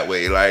go that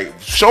way. Like,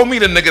 show me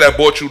the nigga that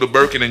bought you the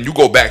Birkin and you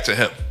go back to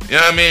him. You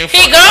know what I mean?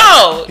 He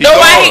gone. Know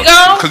why he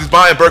gone? Because he's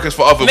buying Birkins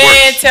for other works.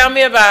 Man, tell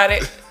me about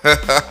it.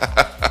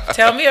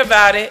 Tell me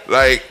about it.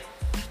 Like,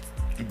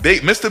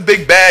 Mr.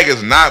 Big Bag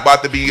is not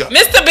about to be.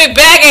 Mr. Big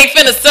Bag ain't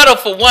finna settle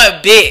for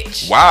one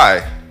bitch.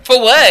 Why? For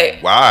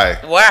what?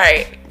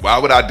 Why? Why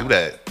would I do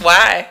that?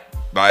 Why?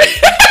 Like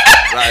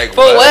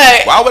for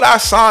what? Why would I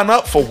sign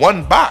up for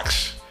one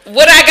box?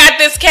 What, I got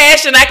this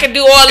cash and I can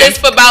do all this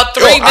for about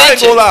 3 bitches? I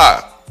ain't gonna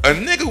lie.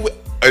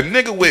 A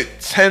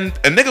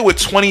nigga with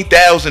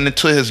 20,000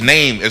 into his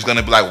name is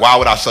gonna be like, why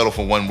would I settle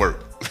for one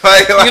work? You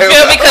feel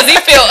me? Because he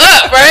feel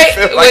up, right?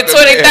 With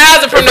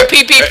 20,000 from the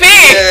PPP.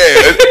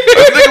 Yeah,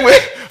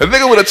 a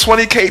nigga with a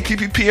 20K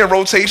PPP in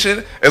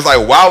rotation is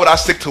like, why would I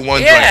stick to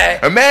one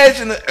joint?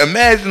 Imagine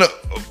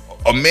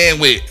a man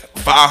with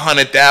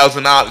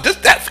 $500,000.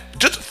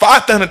 Just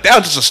 $500,000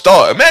 just a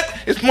start. Man,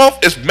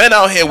 it's men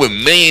out here with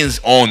millions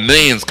on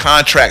millions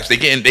contracts.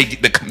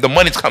 The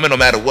money's coming no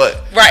matter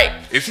what. Right.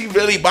 Is he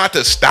really about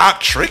to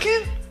stop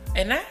tricking?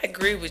 And I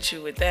agree with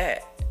you with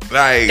that.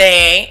 Like, they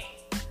ain't.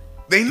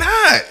 They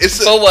not.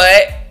 For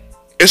what?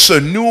 It's a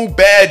new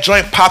bad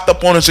joint popped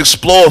up on his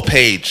Explore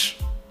page.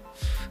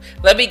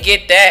 Let me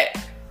get that.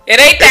 It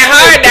ain't that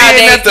hard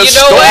nowadays.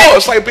 You know what?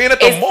 It's like being at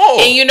the mall.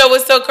 And you know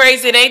what's so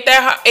crazy? It ain't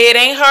that hard. It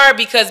ain't hard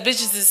because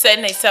bitches is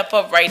setting themselves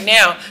up right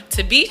now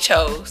to be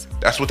chose.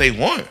 That's what they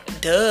want.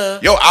 Duh.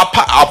 Yo,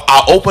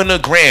 I open the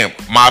gram.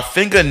 My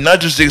finger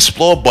nudges the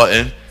Explore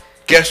button.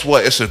 Guess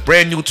what? It's a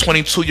brand new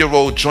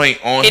 22-year-old joint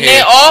on and here. And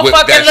they all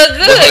fucking look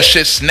good. With her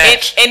shit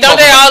snatched. And don't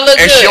they all look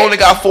good? And she only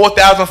got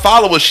 4,000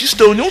 followers. She's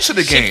still new to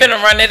the game. She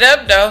finna run it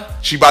up, though.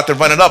 She about to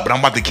run it up, but I'm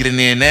about to get in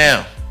there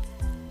now.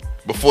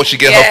 Before she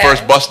get her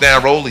first bust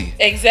down rollie.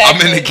 Exactly. I'm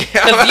in the game.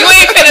 Cause you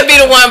ain't finna be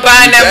the one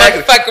buying that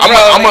motherfucking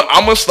rollie.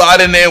 I'm gonna slide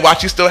in there while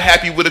she's still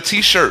happy with a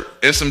t-shirt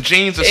and some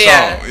jeans or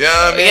something. You know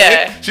what I mean?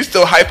 Yeah. She's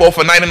still hype off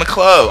a night in the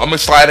club. I'm gonna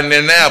slide in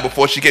there now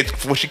before she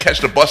catch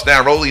the bust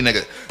down rollie,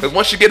 nigga. Cause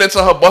once she get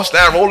into her bust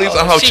down rollies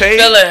on her chain,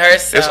 feeling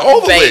herself, it's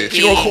over with.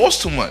 She gonna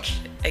cost too much.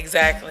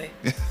 Exactly.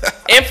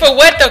 And for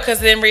what though?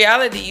 Cause in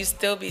reality, you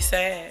still be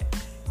sad.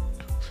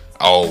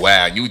 Oh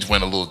wow, you just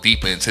went a little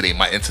deeper into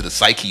the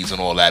psyches and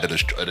all that of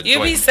the you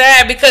joint. Be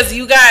sad because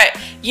you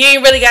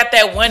ain't really got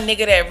that one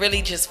nigga that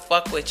really just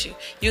fuck with you.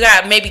 You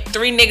got maybe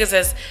 3 niggas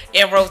that's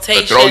in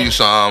rotation. To throw you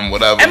some,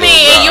 whatever. I mean,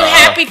 and you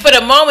happy for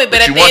the moment,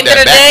 but at the end of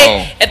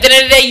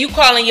the day, you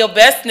calling your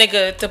best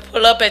nigga to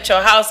pull up at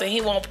your house and he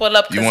won't pull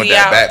up because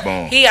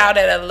he out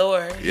at a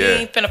lure. Yeah. He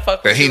ain't finna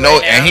fuck with you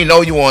right now. And he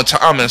know you on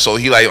timing, so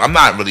he like, I'm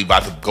not really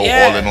about to go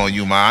all in on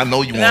you, man. I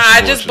know you want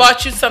some I just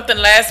bought you something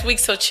last week,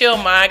 so chill,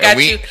 man.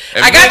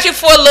 I got you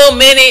for a little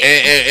minute.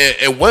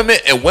 And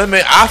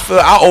women,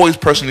 I always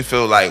personally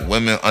feel like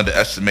women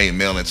underestimate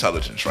male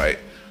intelligence, right?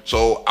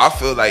 So I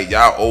feel like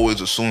y'all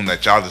always assume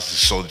that y'all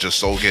just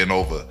so getting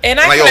over. And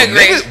I can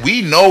agree. Niggas,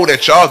 we know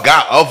that y'all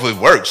got other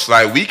works.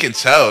 Like we can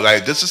tell.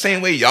 Like just the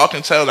same way y'all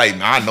can tell. Like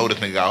I know this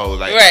nigga got hoes.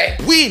 Like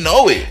we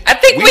know it. I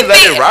think we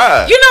let it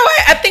ride. You know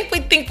what? I think we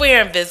think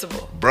we're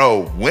invisible.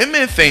 Bro,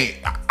 women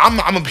think I'm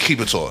gonna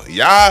keep it tall.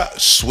 Y'all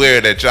swear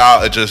that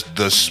y'all are just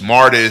the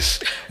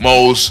smartest,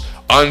 most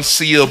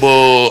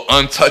unseeable,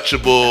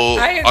 untouchable,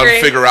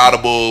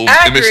 unfigureoutable,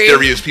 and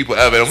mysterious people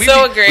ever. And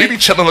we be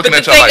chilling looking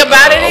at y'all like, the thing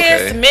about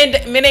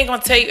it is, men ain't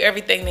gonna tell you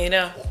everything they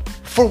know.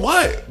 For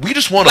what? We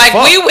just want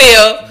to we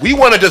will. We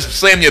want to just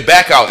slam your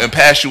back out and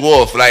pass you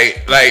off.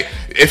 Like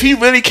if he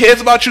really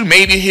cares about you,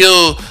 maybe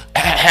he'll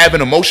have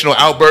an emotional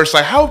outburst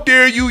like, "How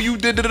dare you? You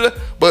did it."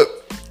 But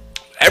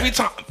every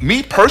time,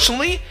 me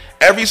personally,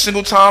 every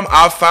single time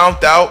I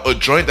found out a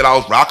joint that I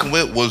was rocking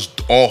with was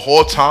on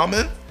whole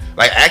timing,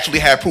 like actually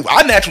had proof.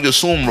 I naturally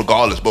assume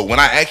regardless, but when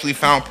I actually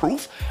found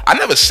proof, I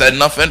never said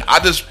nothing. I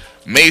just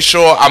made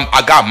sure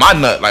I got my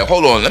nut. Like,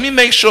 hold on, let me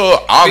make sure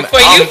I'm. Before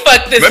you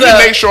fuck this up, let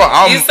me make sure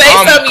I'm. You say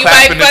something, you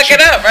might fuck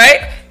it up,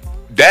 right?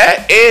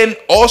 That, and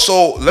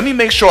also let me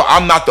make sure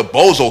I'm not the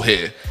bozo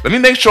here. Let me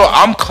make sure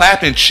I'm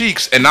clapping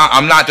cheeks and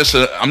I'm not just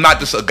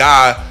a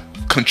guy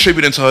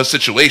contributing to her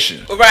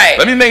situation. Right.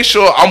 Let me make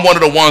sure I'm one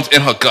of the ones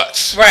in her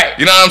guts. Right.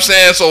 You know what I'm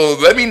saying? So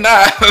let me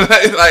not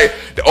like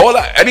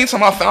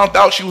anytime I found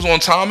out she was on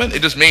timing,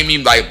 it just made me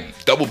like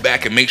double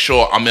back and make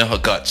sure I'm in her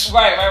guts.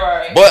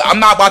 Right. But I'm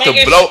not about to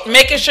blow.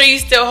 Making sure you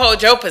still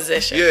hold your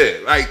position. Yeah,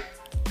 like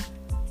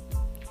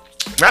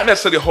not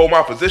necessarily hold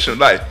my position.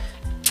 Like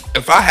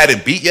if I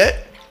hadn't beat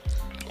yet,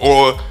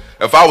 or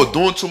if I was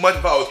doing too much,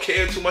 if I was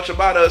caring too much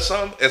about her or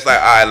something, it's like,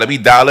 all right, let me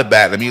dial it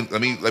back. Let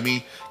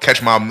me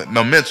catch my mental. You know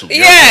what I'm saying?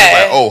 It's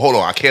like, oh, hold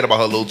on, I cared about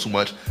her a little too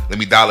much. Let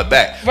me dial it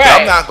back.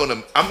 Right.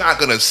 But I'm not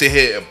gonna sit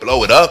here and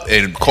blow it up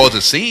and cause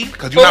a scene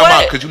because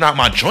you're not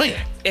my joint.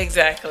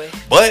 Exactly.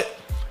 But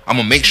I'm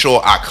gonna make sure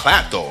I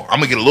clap though. I'm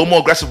gonna get a little more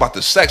aggressive about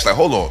the sex. Like,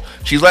 hold on,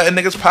 she's letting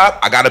niggas pop.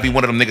 I gotta be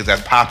one of them niggas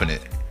that's popping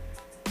it.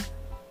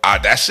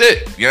 That's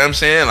it. You know what I'm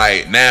saying?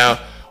 Like now.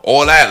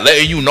 All that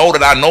letting you know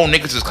that I know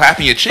niggas is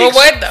clapping your cheeks. For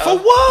what though? For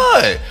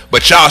what?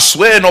 But y'all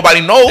swear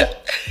nobody know.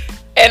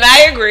 And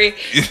I agree.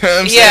 You know what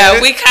I'm saying? Yeah,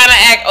 we kind of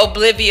act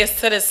oblivious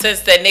to the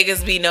sense that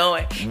niggas be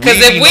knowing. Because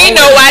if we knowing.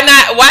 know, why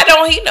not? Why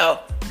don't he know?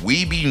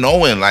 We be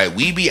knowing. Like,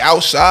 we be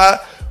outside.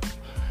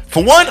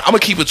 For one, I'm going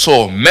to keep it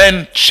tall.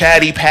 Men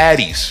chatty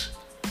patties.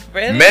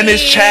 Really? Men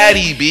is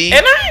chatty, B.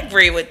 And I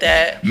agree with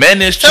that.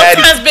 Men is chatty.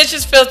 Sometimes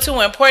bitches feel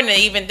too important to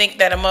even think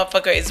that a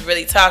motherfucker is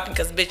really talking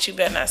because, bitch, you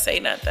better not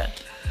say nothing.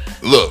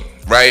 Look,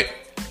 right?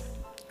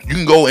 You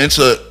can go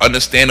into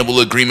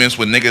understandable agreements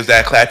with niggas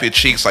that clap your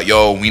cheeks like,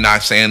 yo, we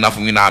not saying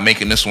nothing, we not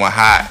making this one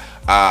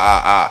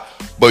hot.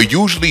 But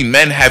usually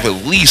men have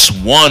at least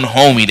one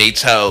homie they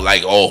tell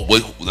like, oh,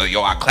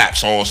 yo, I clapped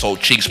so-and-so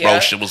cheeks, bro.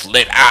 Shit was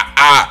lit. You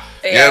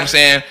know what I'm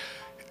saying?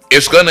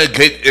 It's gonna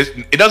get,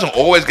 it doesn't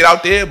always get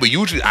out there, but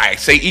usually, I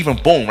say even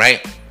boom,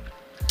 right?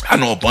 I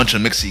know a bunch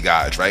of mixy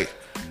guys, right?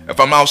 If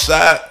I'm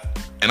outside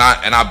and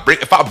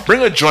if I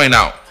bring a joint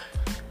out,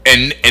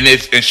 and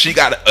she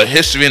got a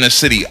history in the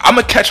city, I'm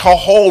gonna catch her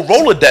whole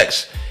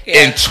Rolodex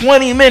in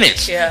 20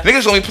 minutes. Yeah.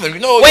 Niggas only put them,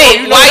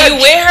 wait, while you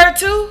with her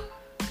too?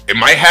 It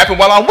might happen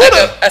while I'm with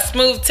her. A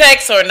smooth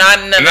text or not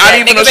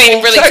even a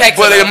smooth really text,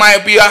 but it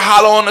might be a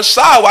holler on the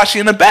side while she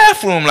in the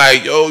bathroom,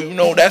 like, yo,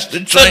 that's the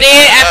joint. So then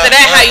after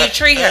that, how you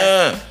treat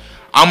her?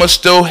 I'ma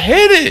still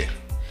hit it.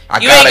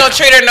 You ain't gonna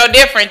treat her no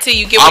different till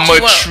you get what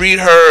you want. I'ma treat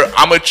her.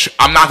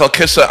 I'm not gonna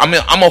kiss her.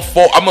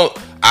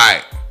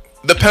 Alright.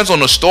 Depends on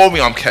the story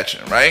I'm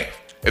catching, right?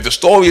 If the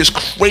story is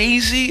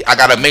crazy, I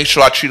gotta make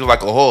sure I treat her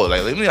like a whore.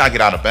 Like, let me not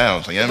get out of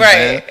bounds. You know what I'm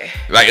saying?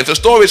 Like, if the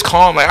story is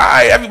calm, like, all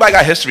right, everybody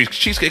got history.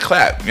 Cheeks get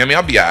clapped. You know what I mean?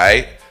 I'll be all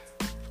right.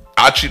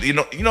 I'll treat,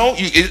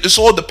 it's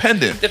all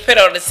dependent. Depend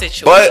on the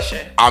situation.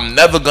 But I'm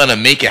never gonna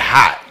make it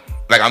hot.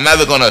 Like, I'm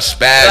never gonna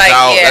spaz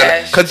out.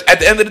 Yeah. Because at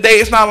the end of the day,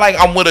 it's not like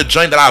I'm with a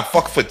joint that I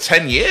fucked for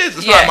 10 years.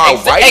 It's not my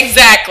wife.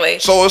 Exactly.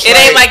 So it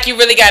ain't like you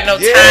really got no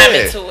time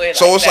into it.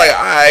 So it's like,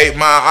 all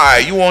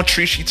right, you want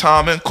Treachy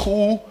timing?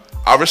 Cool.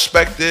 I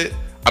respect it.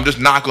 I'm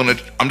just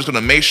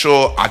gonna make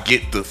sure I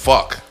get the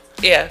fuck.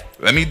 Yeah.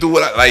 Let me do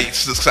what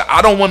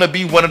I don't want to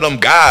be one of them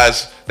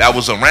guys that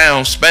was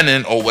around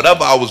spending or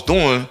whatever I was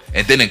doing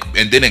and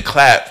didn't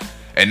clap,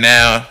 and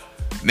now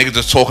niggas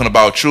just talking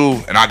about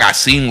you, and I got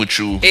seen with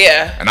you.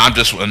 Yeah. And I'm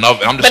just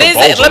enough. I'm just.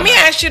 But let me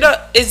ask you though,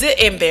 is it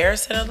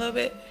embarrassing a little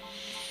bit,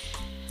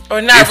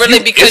 or not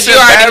really because you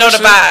already know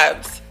the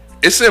vibes?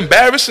 It's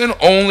embarrassing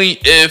only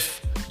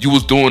if you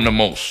was doing the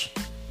most.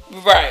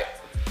 Right.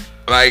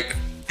 Like,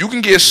 you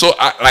can get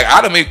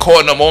I done been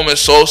caught in a moment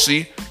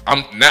saucy.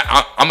 I'm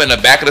in the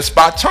back of the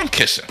spot tongue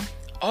kissing.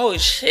 Oh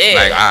shit!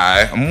 Like,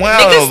 I'm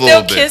wild a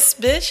little bit. Niggas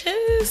still kiss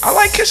bitches. I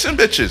like kissing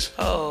bitches.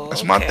 Oh,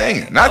 that's my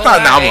thing. I'm lying.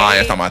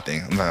 That's not my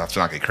thing. I'm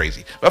not get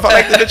crazy. But if I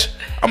like the bitch,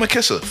 I'm gonna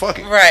kiss her. Fuck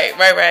it.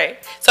 Right.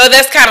 So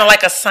that's kind of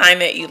like a sign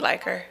that you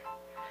like her.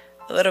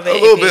 A little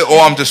bit. Or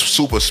I'm just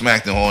super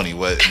smacked and horny.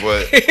 What?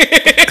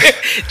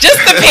 Just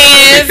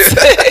depends.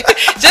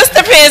 Just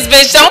depends,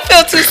 bitch. Don't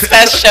feel too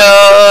special.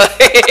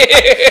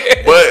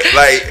 But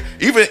like,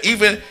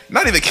 even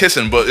not even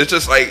kissing, but it's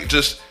just like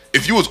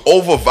if you was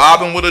over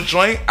vibing with a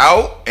joint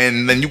out,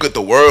 and then you get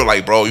the word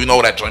like, bro, you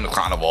know that joint is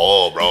kind of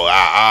bro,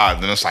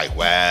 then it's like,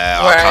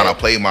 wow, I kind of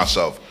played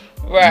myself.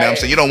 Right. You know what I'm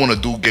saying? You don't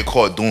want to get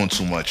caught doing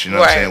too much. You know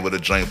what I'm saying, with a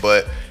joint.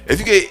 But if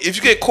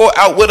you get caught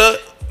out with her,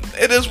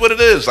 it is what it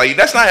is. Like,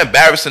 that's not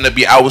embarrassing to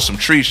be out with some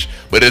trees,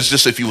 but it's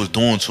just if you was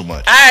doing too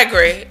much. I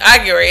agree.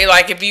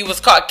 Like, if you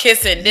was caught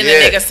kissing, then the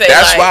nigga say,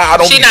 that's why I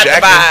don't she be not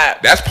jacking. The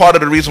vibe. That's part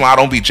of the reason why I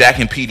don't be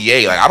jacking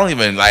PDA. Like, I don't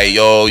even like,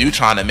 yo, you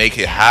trying to make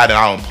it hot and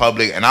out in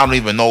public, and I don't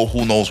even know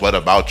who knows what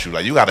about you.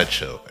 Like, you gotta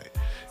chill.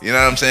 You know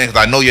what I'm saying?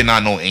 Because I know you're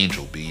not no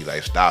angel, B.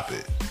 Like, stop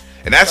it.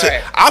 And that's Right.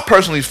 it. I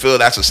personally feel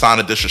that's a sign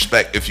of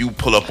disrespect if you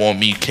pull up on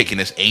me kicking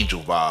this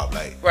angel vibe.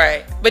 Like,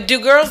 Right. But do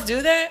girls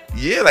do that?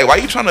 yeah, like, why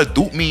you trying to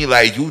dupe me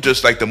like you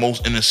just like the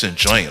most innocent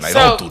joint? Like, So-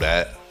 don't do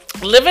that.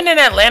 Living in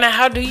Atlanta,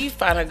 how do you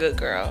find a good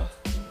girl?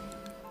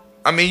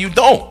 I mean, you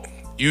don't.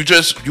 You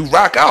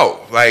rock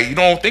out. Like, you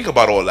don't think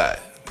about all that.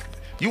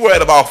 You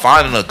worried about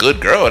finding a good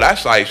girl.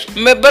 That's like,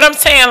 But I'm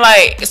saying,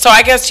 like, so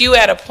I guess you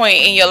at a point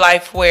in your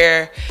life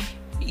where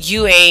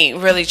you ain't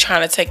really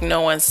trying to take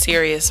no one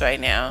serious right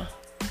now.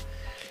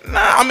 nah,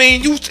 I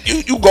mean, you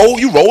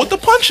roll with the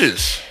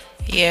punches.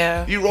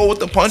 Yeah. You roll with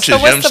the punches. So You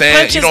know what I'm what's the saying?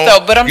 punches You don't- though?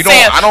 But I'm you don't-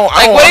 saying, I don't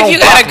what if you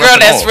got a block girl nothing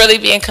that's off. really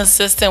being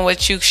consistent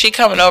with you? She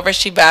coming over,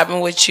 she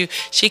vibing with you,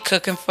 she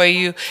cooking for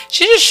you.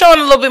 She just showing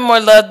a little bit more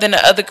love than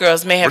the other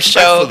girls may have showed.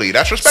 Respectfully,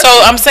 that's respectful.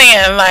 So I'm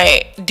saying,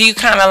 like, do you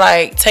kind of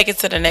like take it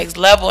to the next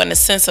level in the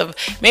sense of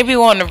maybe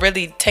want to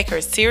really take her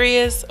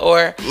serious,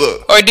 or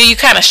Look. or do you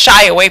kind of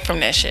shy away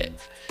from that shit?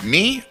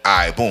 Me,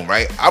 alright, boom,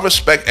 right? I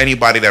respect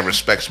anybody that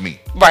respects me.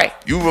 Right.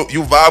 You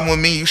vibing with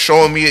me, you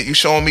showing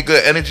me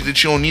good energy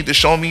that you don't need to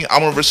show me.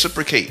 I'm gonna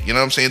reciprocate. You know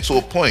what I'm saying? To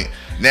a point.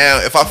 Now,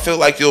 if I feel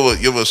like you're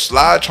a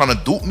slide trying to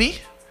dupe me,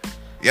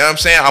 you know what I'm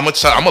saying? I'm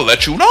gonna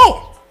let you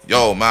know.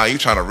 Yo, man, you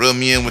trying to reel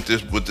me in with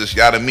this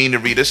yada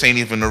meanery. This ain't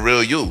even the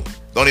real you.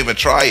 Don't even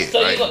try it.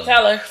 So right? you gonna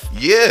tell her?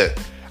 Yeah,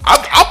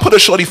 I put a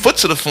shorty foot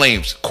to the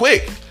flames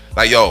quick.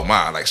 Like, yo,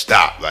 man, like,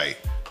 stop. Like,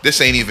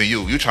 this ain't even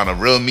you. You trying to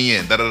reel me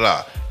in. Da da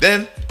da.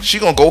 Then she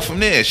gonna go from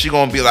there. She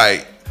gonna be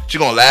like, she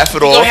gonna laugh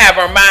it You off. gonna have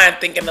her mind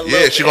thinking a little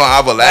Yeah, bit. she gonna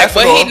either laugh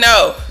like, it but off. he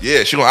know.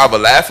 Yeah, she gonna either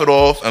laugh it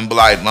off and be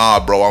like,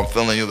 nah, bro, I'm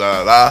feeling you,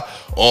 da da da.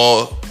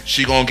 Or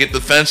she gonna get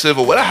defensive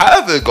or whatever,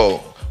 however it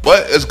go.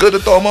 But it's good to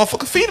throw a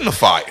motherfucking feet in the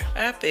fire.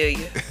 I feel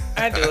you.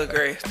 I do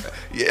agree.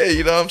 Yeah,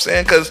 you know what I'm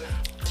saying? Because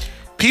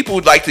people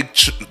like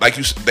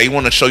to, they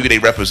want to show you they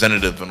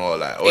representative and all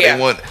that. Or Yeah.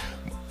 they want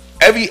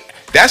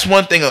that's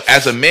one thing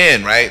as a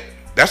man, right?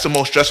 That's the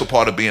most stressful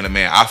part of being a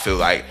man. I feel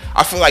like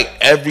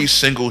every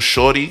single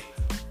shorty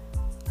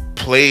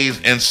plays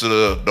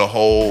into the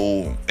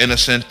whole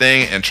innocent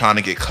thing and trying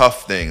to get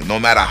cuffed thing, no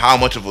matter how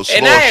much of a slow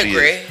And I she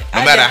agree. is.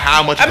 No matter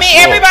how much I of a mean,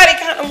 slow. everybody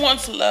kind of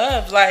wants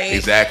love. Like,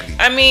 Exactly.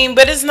 I mean,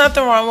 but it's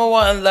nothing wrong with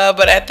wanting love,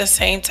 but at the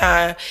same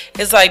time,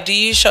 it's like, do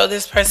you show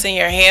this person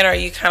your hand or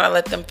you kind of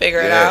let them figure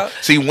it out?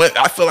 See,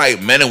 I feel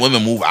like men and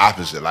women move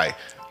opposite. Like,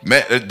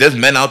 there's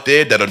men out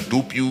there that'll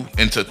dupe you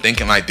into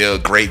thinking like they're a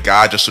great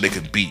guy just so they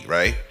can beat,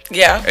 right?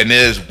 Yeah. And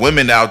there's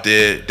women out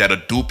there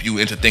that'll dupe you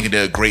into thinking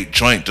they're a great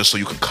joint just so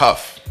you can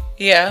cuff.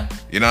 Yeah.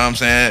 You know what I'm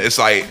saying? It's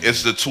like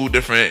the two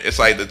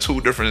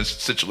different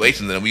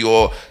situations, and we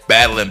all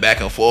battling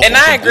back and forth. And on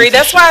I some agree. goofy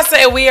That's shit. why I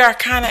say we are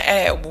kind of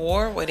at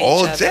war with each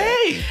All other.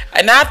 day.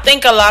 And I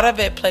think a lot of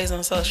it plays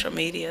on social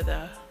media,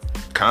 though.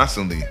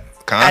 Constantly.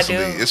 I do.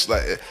 It's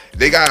like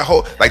they got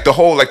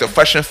the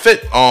Fresh and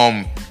Fit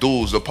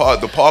dudes, the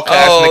podcast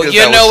Oh, niggas you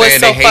that know was what's saying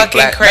so they hate fucking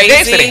black. crazy? They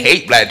didn't say they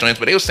hate black joints,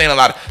 but they were saying a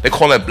lot. They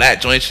call it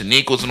black joints,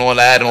 Shaniquas and all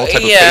that, and all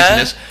type Yeah. of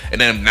craziness.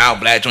 And then now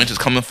black joints is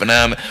coming for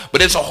them.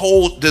 But it's a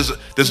whole there's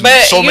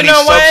But so you many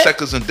know what?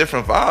 subsectors and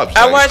different vibes. I Like,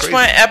 it's watched crazy.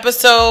 one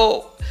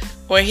episode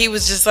where he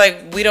was just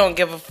like, we don't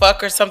give a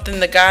fuck or something.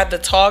 The guy, the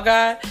tall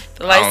guy,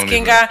 the light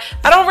skinned guy.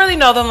 I don't really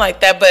know them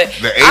like that, but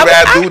The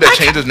Arab dude that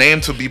changed his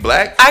name to be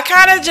black. I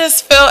kind of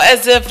just feel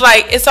as if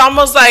like it's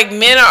almost like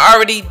men are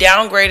already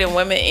downgrading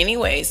women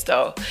anyways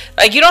though.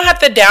 Like you don't have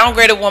to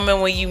downgrade a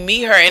woman when you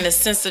meet her in the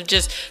sense of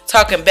just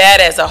talking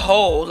bad as a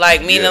whole.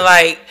 Like meaning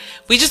like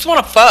we just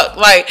want to fuck.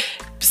 Like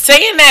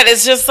saying that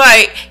is just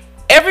like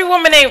every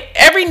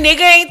nigga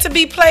ain't to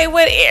be played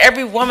with.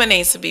 Every woman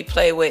ain't to be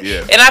played with.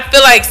 Yeah. And I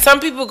feel like some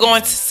people go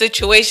into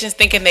situations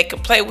thinking they can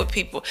play with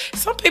people.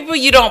 Some people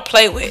you don't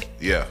play with.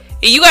 Yeah.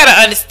 You got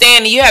to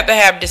understand, you have to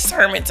have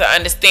discernment to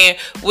understand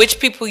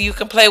which people you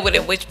can play with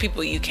and which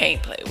people you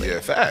can't play with. Yeah,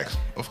 facts.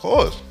 Of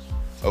course.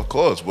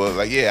 But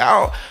like,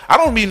 yeah, I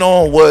don't be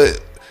knowing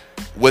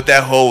what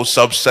that whole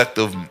subsect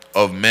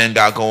of men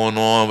got going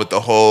on with the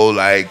whole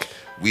like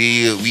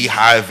we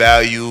high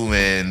value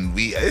and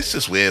it's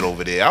just weird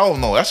over there. I don't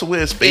know. That's a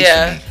weird space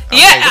for me.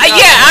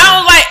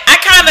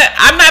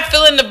 I'm not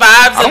feeling the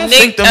vibes I don't of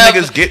think them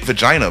niggas get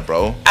vagina,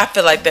 bro. I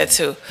feel like that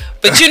too.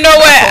 But you know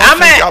what?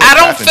 I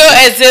don't feel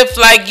as if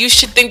like you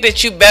should think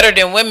that you better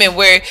than women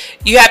where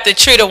you have to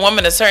treat a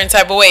woman a certain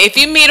type of way. If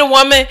you meet a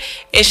woman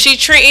and she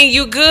treating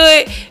you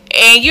good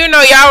and you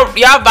know y'all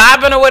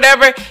vibing or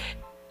whatever,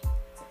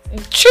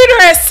 treat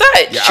her as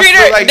such. Yeah, treat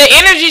her. Like the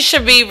energy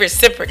should be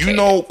reciprocated. You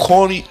know,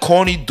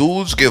 corny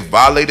dudes get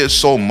violated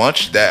so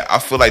much that I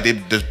feel like they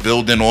just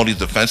build in all these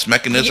defense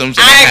mechanisms.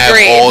 And I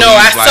agree.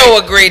 I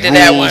so agree to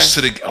that one.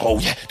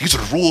 These are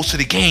the rules to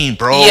the game,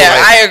 bro. Yeah,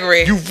 like, I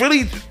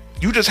agree.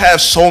 You just have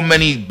so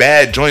many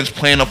bad joints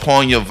playing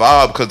upon your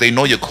vibe because they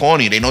know you're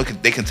corny. They know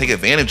they can take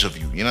advantage of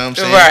you. You know what I'm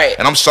saying? Right.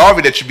 And I'm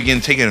sorry that you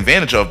begin taking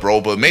advantage of, bro.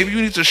 But maybe you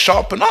need to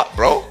sharpen up,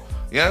 bro.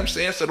 You know what I'm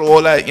saying? Instead of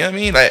all that, you know what I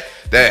mean? Like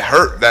that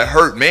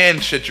hurt man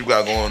shit you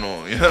got going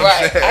on. You know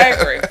what I'm saying? I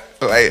agree.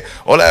 Like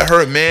all that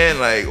hurt man,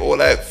 like all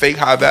that fake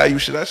high value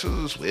shit, that's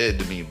just weird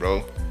to me,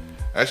 bro.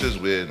 That's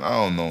just weird. I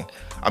don't know.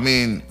 I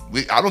mean,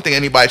 I don't think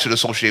anybody should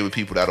associate with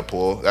people that are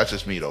poor. That's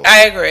just me though.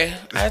 I agree.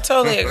 I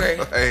totally agree.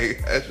 Hey,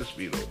 that's just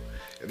me though.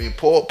 I mean,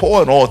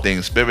 poor in all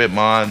things, spirit,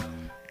 mind,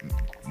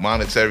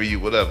 monetary,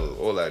 whatever,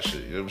 all that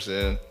shit. You know what I'm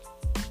saying?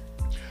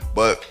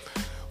 But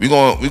we're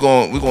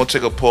gonna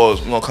take a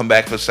pause. We're gonna come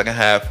back for the second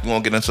half. We're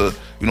gonna get into,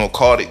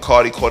 Cardi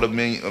caught a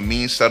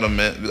mean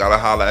settlement. We gotta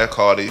holler at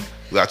Cardi.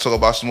 We gotta talk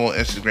about some more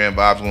Instagram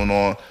vibes going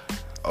on.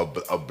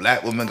 A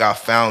black woman got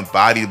found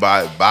bodied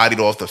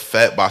off the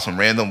fet by some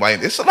random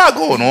white. It's a lot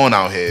going on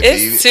out here.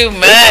 It's baby. Too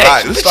much.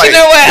 It's but you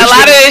know what? A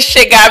lot of this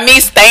shit got me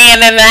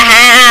staying in the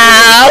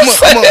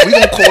house. We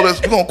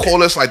gonna call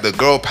this like the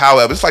girl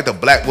power. It's like the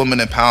black woman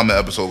empowerment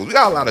episode. We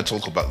got a lot to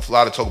talk about. A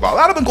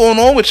lot of been going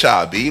on with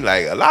y'all, B.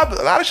 Like a lot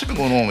of shit been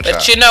going on with y'all.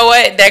 But you know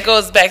what? That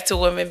goes back to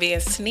women being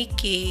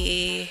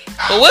sneaky.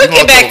 But we'll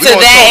get back to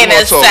that in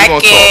a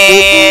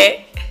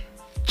second.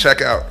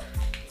 Check out.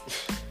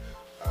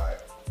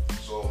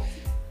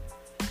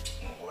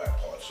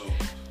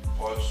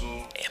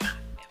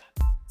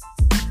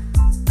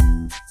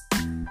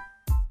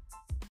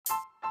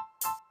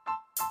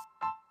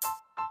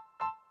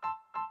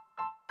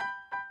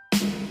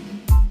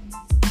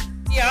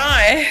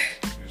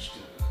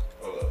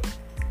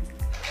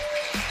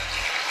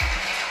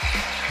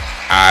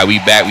 Alright, we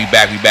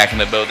back in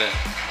the building.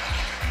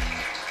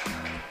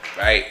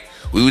 Right?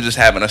 We were just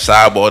having a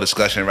sidebar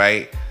discussion,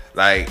 right?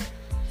 Like,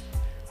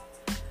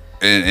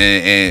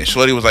 and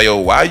Shorty was like, yo,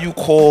 why you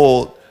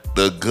call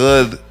the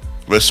good,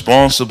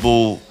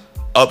 responsible,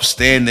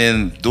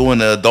 upstanding, doing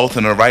the adult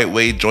in the right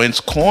way joints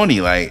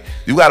corny? Like,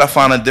 you gotta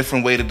find a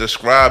different way to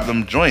describe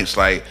them joints.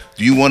 Like,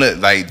 do you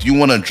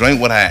wanna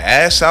drink with her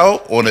ass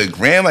out on the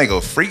gram like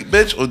a freak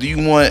bitch? Or do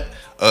you want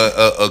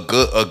a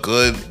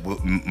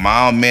good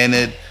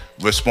mild-mannered,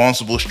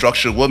 responsible,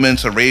 structured woman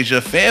to raise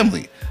your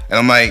family? And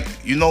I'm like,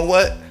 you know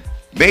what?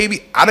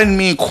 Baby, I didn't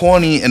mean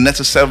corny and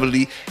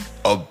necessarily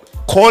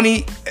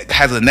corny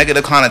has a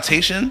negative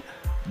connotation,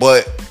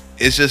 but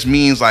it just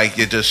means like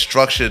you're just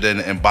structured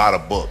and by the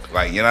book.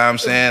 Like, you know what I'm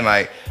saying?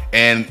 Like,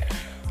 and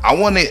I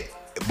want to,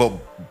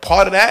 but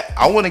part of that,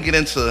 I want to get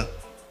into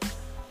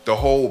the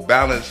whole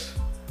balance.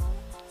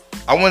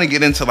 I want to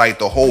get into like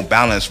the whole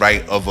balance,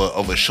 right, of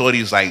a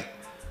shorty's like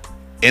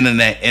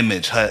internet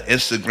image, her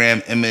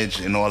Instagram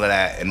image, and all of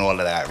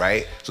that,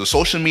 right? So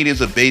social media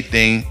is a big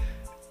thing.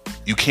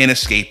 You can't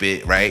escape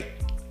it, right?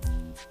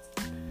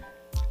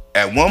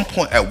 At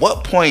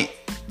what point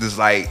does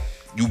like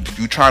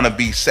you trying to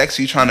be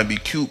sexy, trying to be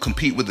cute,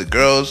 compete with the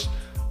girls,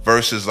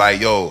 versus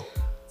like, yo,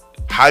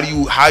 how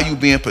you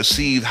being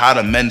perceived, how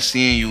the men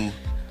seeing you,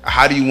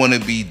 how do you want to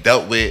be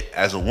dealt with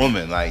as a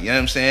woman? Like, you know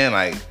what I'm saying?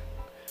 Like,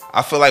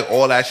 I feel like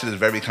all that shit is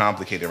very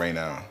complicated right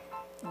now.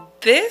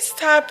 This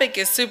topic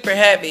is super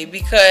heavy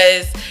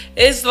because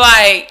it's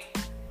like,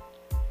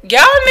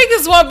 y'all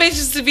niggas want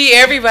bitches to be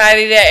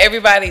everybody that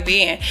everybody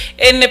being.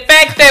 And the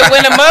fact that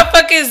when a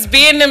motherfuckers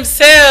being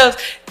themselves,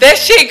 that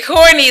shit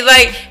corny.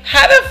 Like,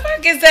 how the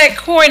fuck is that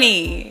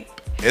corny?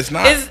 It's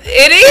not. It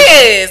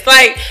is.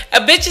 Like, a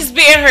bitch is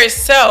being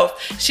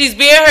herself. She's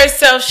being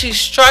herself. She's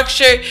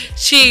structured.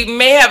 She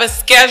may have a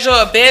schedule,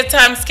 a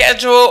bedtime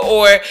schedule,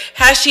 or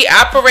how she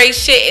operates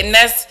shit, and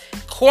that's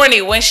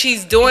corny when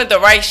she's doing the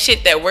right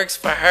shit that works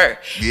for her.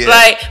 Yeah.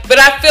 Like, but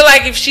I feel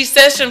like if she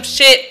said some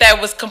shit that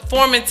was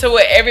conforming to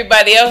what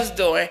everybody else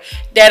doing,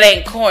 that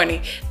ain't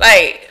corny.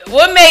 Like,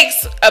 what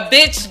makes a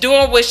bitch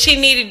doing what she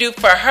need to do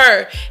for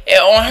her and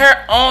on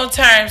her own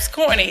terms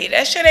corny?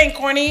 That shit ain't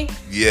corny.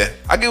 Yeah,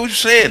 I get what you're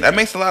saying. That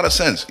makes a lot of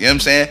sense. You know what I'm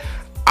saying?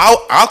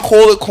 I'll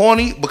call it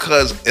corny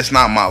because it's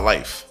not my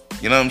life.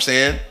 You know what I'm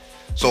saying?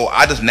 So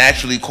I just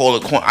naturally call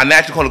it corny. I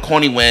naturally call it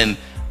corny when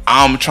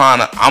I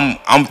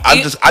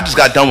just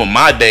got done with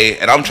my day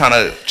and I'm trying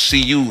to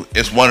see you.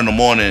 It's 1 a.m.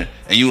 and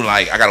you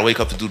like, I gotta wake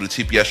up to do the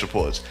TPS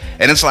reports.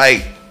 And it's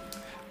like,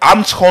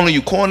 I'm calling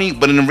you corny,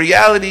 but in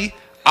reality,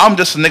 I'm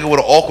just a nigga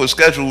with an awkward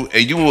schedule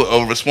and you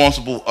a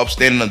responsible,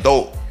 upstanding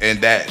adult, and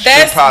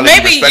that's probably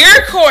maybe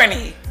you're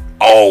corny.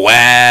 Oh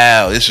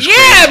wow, this is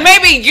crazy.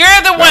 Maybe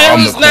you're the one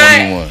who's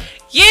not.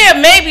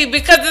 Yeah, maybe,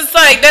 because it's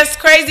like, that's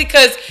crazy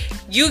because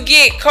you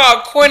get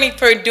called corny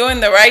for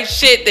doing the right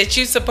shit that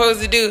you supposed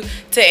to do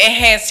to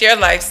enhance your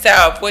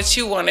lifestyle of what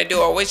you want to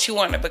do or what you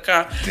want to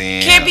become.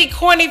 Damn. Can't be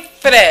corny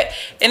for that.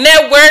 And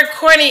that word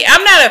corny,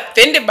 I'm not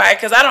offended by it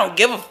because I don't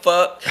give a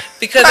fuck.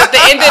 Because at the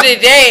end of the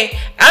day,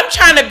 I'm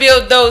trying to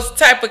build those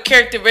type of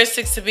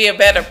characteristics to be a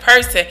better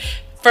person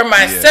for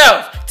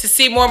myself, to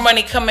see more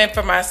money come in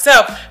for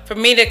myself, for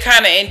me to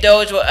kind of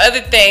indulge with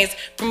other things,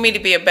 for me to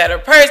be a better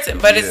person.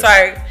 But it's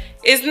like,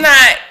 it's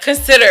not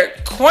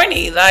considered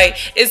corny. Like,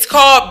 it's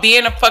called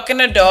being a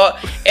fucking adult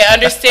and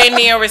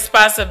understanding your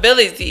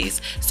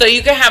responsibilities so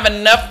you can have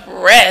enough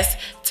rest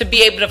to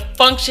be able to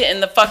function in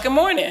the fucking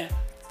morning.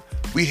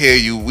 We hear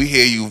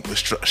you,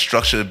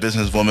 structured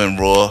businesswoman,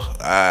 raw.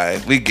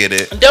 Alright, we get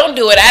it. Don't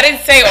do it. I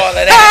didn't say all of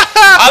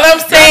that. All I'm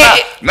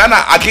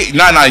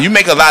saying... Nah, you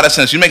make a lot of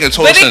sense. You make a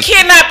total sense. But it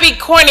cannot be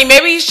corny.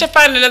 Maybe you should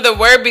find another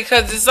word,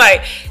 because it's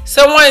like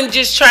someone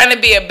just trying to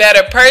be a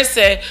better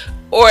person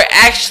or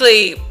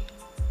actually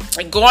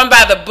going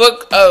by the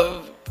book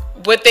of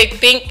what they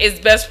think is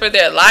best for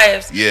their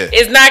lives,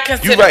 is not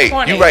considered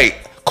corny. You're right.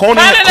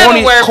 Corny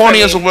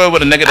is a word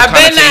with a negative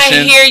connotation. I bet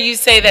not hear you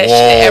say that shit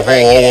ever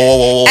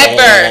again.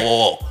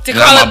 Ever. To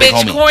call a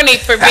bitch corny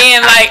for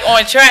being like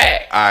on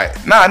track.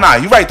 Alright. Nah,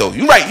 you're right though.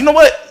 You're right. You know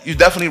what? You're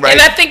definitely right.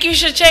 And I think you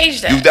should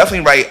change that. You're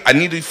definitely right. I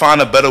need to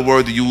find a better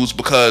word to use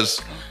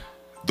because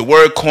the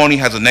word corny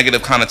has a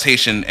negative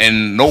connotation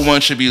and no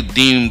one should be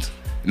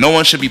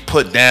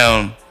put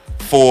down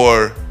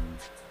for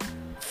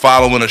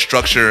following a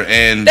structure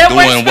and that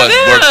doing what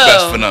works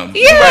best for them.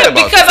 Yeah,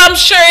 because I'm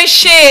sure it's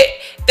shit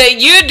that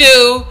you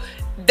do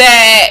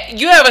that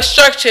you have a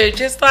structure,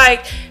 just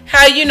like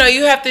how you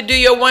have to do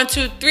your 1,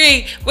 2,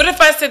 3. What if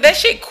I said that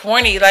shit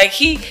corny? Like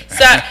you know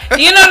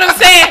what I'm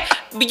saying?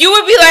 You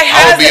would be like,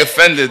 I would be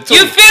offended too.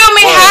 You feel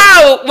me?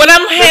 How when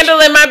I'm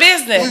handling my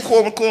business? We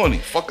call me corny.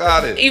 Fuck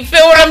out of it. You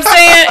feel what I'm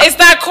saying? It's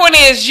not corny.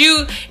 It's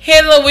you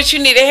handling what you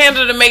need to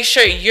handle to make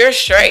sure you're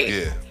straight.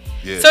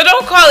 Yeah. So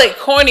don't call it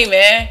corny,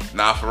 man.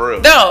 Nah, for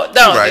real. Don't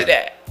do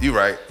that. You're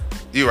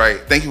right.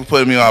 Thank you for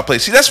putting me on our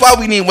place. See, that's why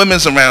we need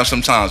women's around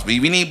sometimes. We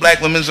need black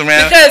women's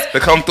around to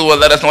come through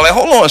and let us know. Like,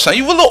 hold on, son,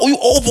 you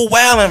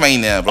overwhelming right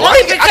now, bro.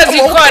 Only because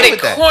you called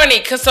it corny.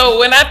 Cause so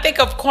when I think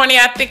of corny,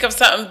 I think of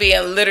something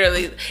being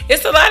literally.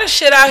 It's a lot of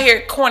shit out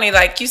here corny.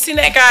 Like you seen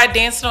that guy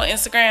dancing on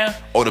Instagram?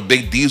 Oh, the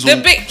big diesel.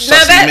 Now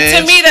that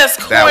to me that's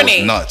corny. That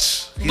was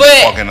nuts. He's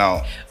walking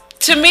out.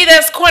 To me,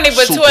 that's corny,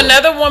 but to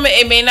another woman,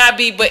 it may not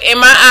be. But in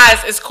my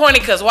eyes, it's corny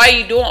because why are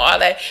you doing all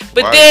that?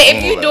 But then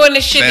if you're doing the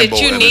shit that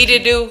you need to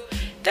do,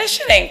 that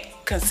shit ain't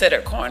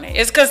considered corny.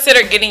 It's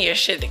considered getting your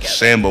shit together.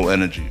 Sambo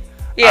energy.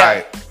 Yeah. All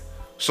right.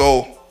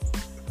 So,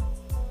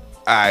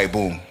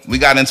 boom. We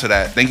got into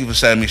that. Thank you for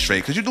setting me straight.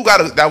 Because you do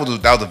got that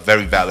was a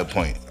very valid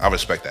point. I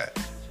respect that.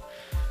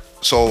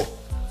 So,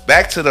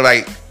 back to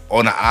the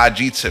on the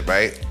IG tip,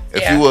 right?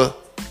 If you were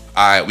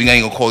we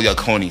ain't gonna call you a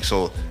corny.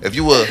 So if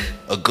you were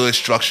a good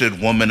structured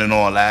woman and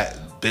all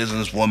that,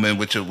 business woman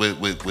with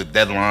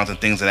deadlines and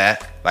things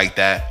like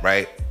that,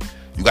 right?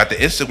 You got the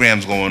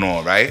Instagrams going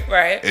on, right?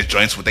 Right. It's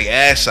joints with their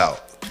ass out.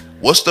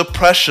 What's the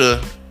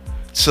pressure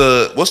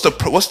to what's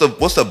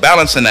the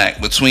balancing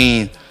act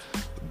between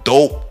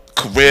dope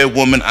career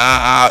woman,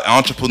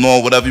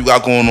 entrepreneur, whatever you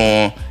got going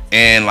on,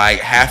 and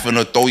having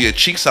to throw your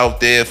cheeks out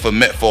there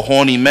for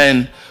horny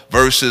men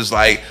versus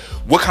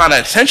what kind of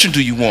attention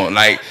do you want?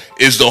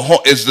 Is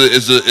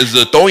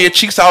the throwing your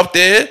cheeks out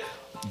there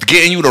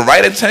getting you the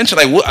right attention?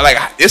 I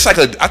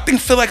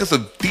feel like it's a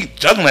deep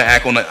juggling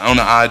act on the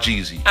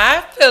IGZ.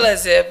 I feel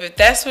as if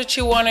that's what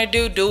you want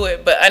to do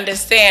it. But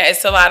understand,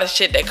 it's a lot of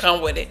shit that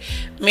come with it.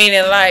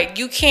 Meaning,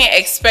 you can't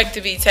expect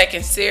to be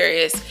taken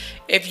serious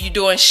if you're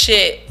doing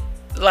shit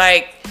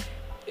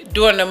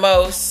doing the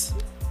most.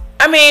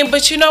 I mean,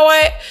 but you know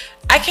what?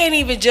 I can't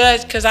even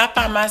judge because I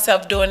find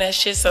myself doing that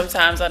shit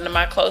sometimes under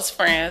my close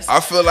friends. I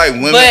feel like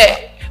women...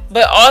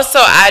 But also,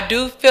 I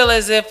do feel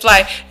as if,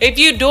 if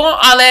you doing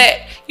all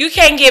that, you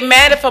can't get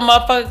mad if a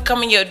motherfucker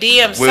come in your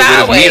DM sideways. With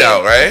his meat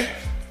out, right?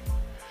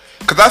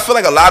 Because I feel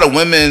like a lot of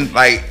women,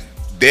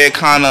 they're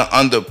kind of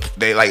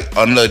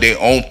under their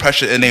own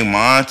pressure in their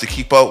mind to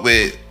keep up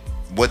with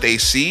what they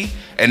see.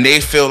 And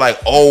they feel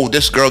oh,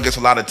 this girl gets a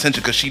lot of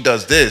attention because she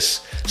does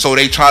this. So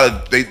they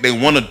they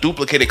want to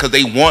duplicate it because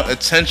they want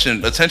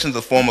attention. Attention's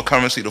a form of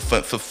currency to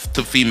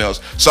females.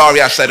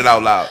 Sorry, I said it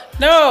out loud.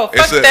 No,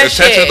 fuck that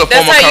shit. Attention's a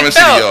form of currency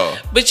to y'all.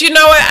 But you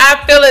know what?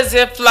 I feel as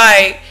if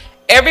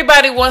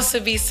everybody wants to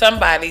be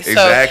somebody. So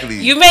exactly.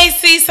 You may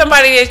see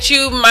somebody that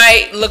you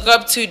might look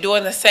up to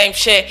doing the same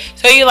shit.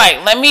 So you're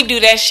let me do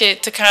that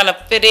shit to kind of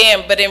fit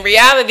in. But in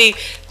reality,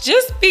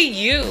 just be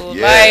you.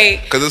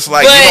 Yeah. Because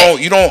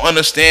it's you don't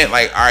understand. All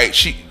right,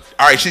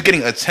 she's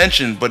getting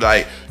attention,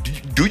 but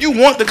do you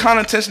want the kind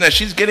of attention that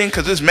she's getting?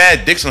 Because there's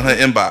mad dicks on her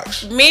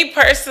inbox. Me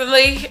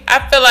personally,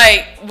 I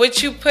feel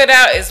what you put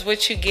out is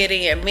what you get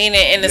in.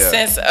 Meaning in the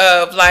sense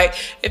of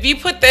if you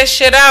put that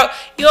shit out,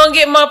 you don't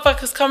get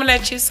motherfuckers coming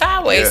at you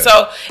sideways.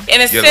 Yeah. So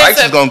in a sense, your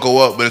likes is gonna go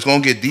up, but it's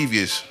gonna get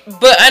devious.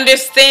 But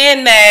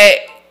understand that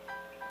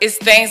it's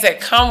things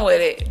that come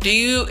with it.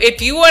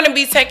 If you want to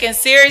be taken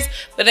serious,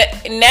 but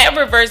that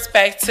reverts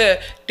back to,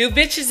 do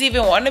bitches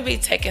even want to be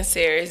taken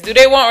serious? Do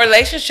they want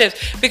relationships?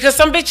 Because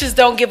some bitches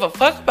don't give a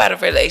fuck about a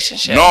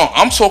relationship. No,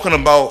 I'm not talking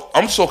about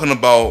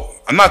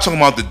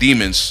the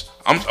demons.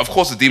 Of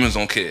course the demons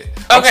don't care.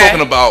 I'm talking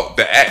about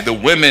the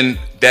women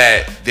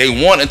that they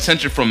want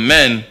attention from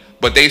men,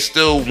 but they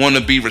still want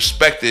to be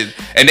respected,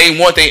 and they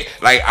want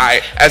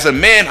as a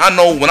man, I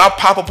know when I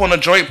pop up on a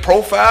joint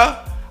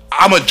profile,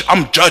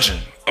 I'm judging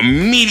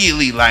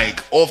immediately,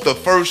 off the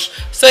first.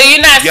 So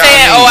you're not saying,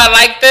 I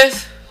like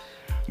this?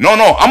 No,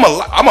 I'm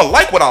a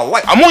like what I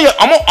like. I'm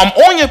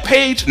on your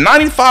page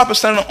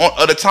 95%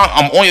 of the time.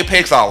 I'm on your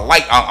page because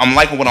I'm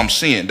liking what I'm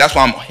seeing. That's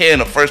why I'm here in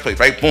the first place,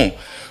 right? Boom.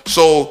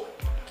 So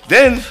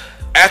then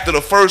after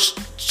the first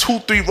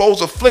 2-3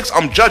 rows of flicks,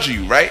 I'm judging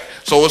you, right?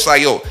 So it's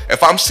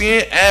if I'm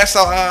seeing ass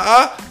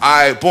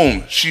out,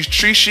 boom, she's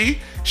treachy.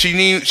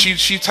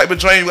 She type of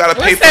joint you gotta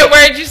pay What's for. that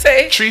word you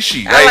say?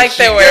 Treachy. I like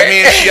that word. I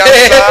mean, she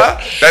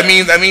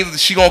outside. that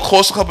means she gonna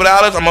cost a couple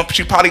dollars.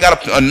 She probably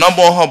got a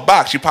number on her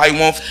box. She probably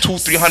want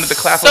 $200-300 to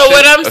clap. So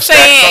what I'm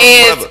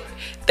saying is,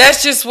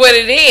 that's just what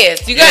it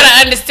is. You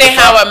gotta understand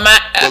how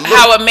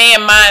a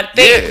man mind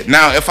thinks. Yeah.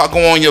 Now, if I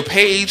go on your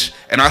page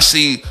and I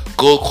see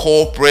good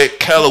corporate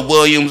Keller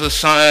Williams or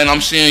something, I'm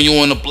seeing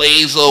you in the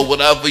blazer or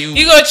whatever.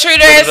 You gonna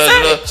treat her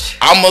as such.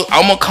 I'm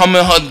gonna come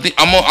in her.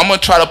 I'm gonna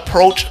try to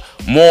approach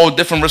more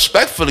different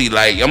respectfully.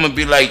 Like I'm gonna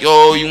be like,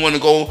 yo, you wanna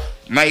go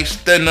nice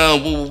dinner?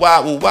 Woo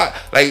wah.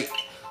 Like,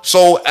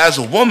 so as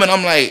a woman,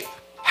 I'm like,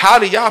 how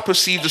do y'all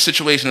perceive the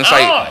situation? It's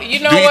like, you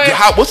know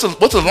what?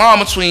 What's the line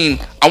between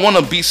I want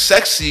to be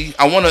sexy,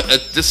 I want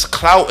this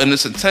clout and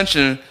this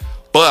attention,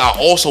 but I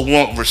also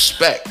want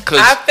respect? Cause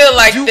I feel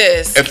like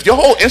this. If your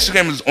whole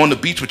Instagram is on the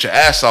beach with your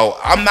ass out,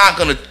 I'm not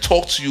gonna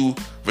talk to you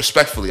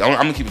respectfully. I'm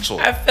gonna keep it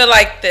short. I feel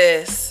like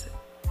this.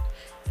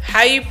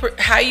 How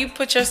you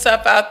put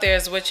yourself out there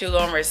is what you're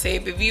gonna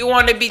receive. If you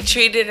want to be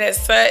treated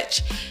as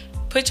such,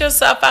 put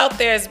yourself out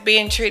there as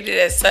being treated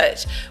as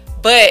such.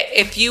 But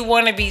if you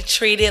want to be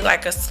treated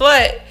like a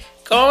slut,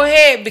 go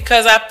ahead,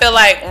 because I feel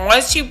like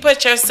once you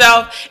put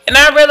yourself, and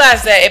I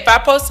realize that if I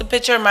post a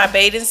picture of my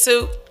bathing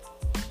suit,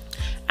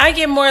 I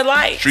get more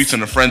likes. Streets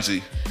in a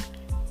frenzy.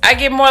 I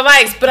get more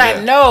likes, but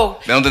I know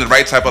they don't do the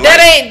right type of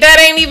that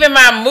ain't even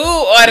my mood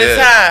all the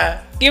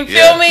time. You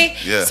feel me?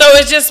 Yeah. So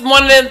it's just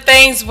one of them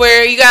things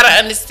where you gotta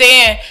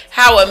understand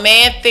how a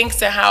man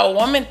thinks and how a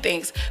woman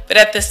thinks. But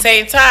at the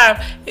same time,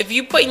 if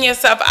you putting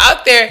yourself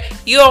out there,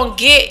 you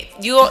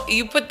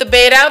put the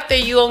bait out there,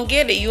 you don't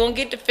get it. You don't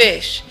get the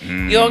fish.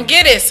 You don't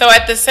get it. So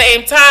at the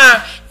same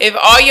time, if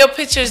all your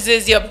pictures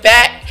is your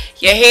back,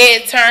 your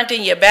head turned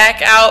and your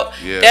back out,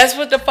 that's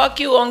what the fuck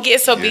you gonna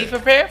get. So be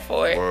prepared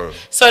for it. Word.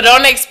 So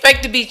don't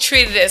expect to be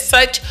treated as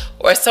such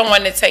or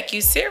someone to take you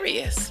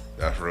serious.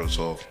 That's real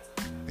talk.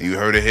 You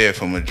heard it here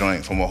from a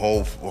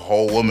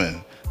whole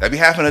woman that be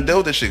having to deal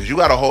with this shit. Cause you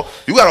got a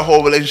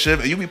whole relationship,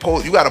 and you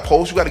gotta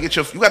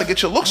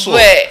get your looks off.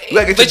 You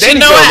gotta get your Danny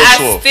girl looks off.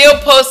 I still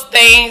post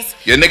things.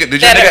 Did your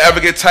nigga ever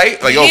get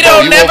tight? Like, yo, he bro,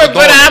 don't you never.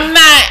 But I'm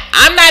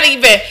not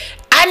even.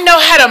 I know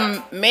how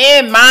the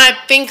man mind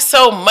thinks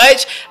so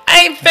much.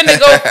 I ain't finna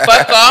go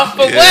fuck off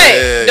for what?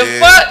 The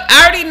fuck?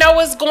 I already know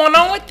what's going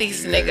on with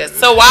these niggas.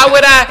 So why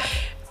would I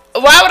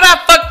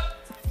fuck?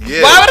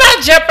 Yeah. Why would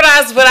I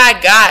jeopardize what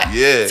I got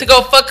to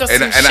go fuck up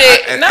some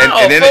shit? And then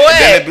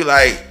it'd be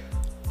like,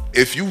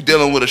 if you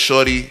dealing with a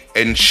shorty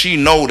and she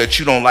know that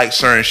you don't like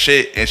certain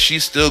shit and she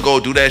still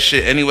go do that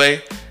shit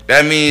anyway,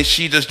 that means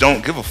she just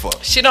don't give a fuck.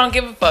 She don't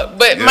give a fuck.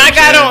 But my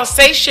guy don't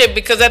say shit,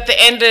 because at the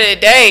end of the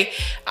day,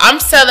 I'm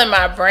selling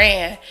my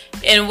brand.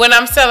 And when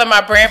I'm selling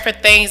my brand for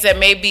things that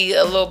may be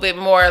a little bit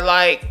more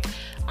like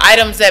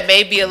items that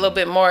may be a little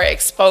bit more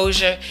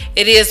exposure,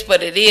 it is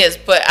what it is.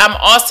 But I'm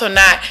also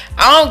not,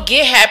 I don't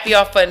get happy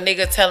off a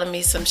nigga telling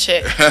me some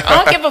shit. I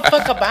don't give a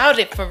fuck about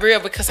it for real,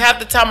 because half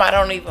the time I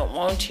don't even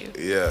want you.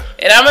 Yeah.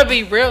 And I'm gonna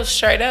be real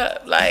straight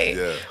up. Like,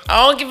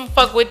 I don't give a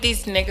fuck what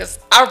these niggas,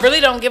 I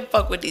really don't give a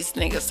fuck what these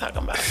niggas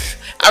talking about.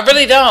 I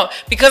really don't,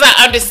 because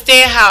I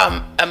understand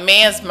how a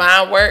man's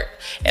mind works,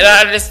 and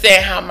I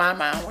understand how my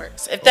mind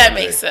works, if that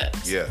makes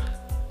sense. Yeah.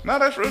 No,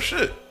 that's real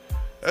shit.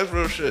 That's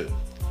real shit.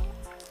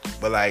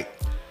 But like,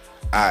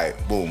 alright,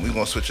 boom, we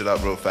gonna switch it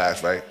up real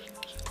fast, right?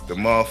 The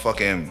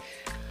motherfucking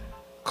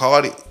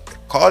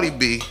Cardi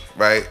B,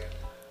 right?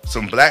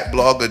 Some black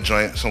blogger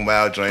joint, some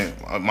wild joint.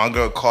 My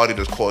girl Cardi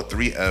just called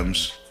 3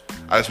 M's.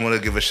 I just want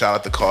to give a shout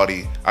out to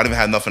Cardi. I don't even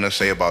have nothing to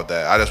say about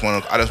that. I just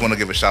want to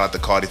give a shout out to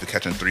Cardi for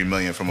catching 3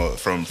 million from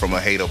a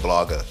hater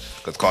blogger,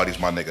 because Cardi's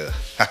my nigga.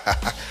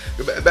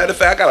 Matter of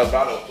fact, I got a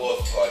round of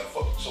applause for Cardi.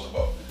 Fuck you talking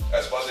about?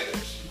 That's my nigga.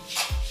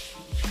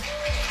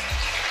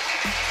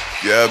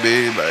 Yeah, I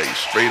mean, like,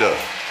 straight up,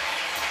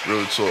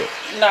 real talk.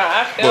 Nah,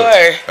 I feel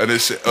her. And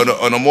it's,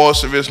 on a more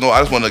serious note,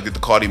 I just want to get the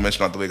Cardi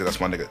mention out the way, because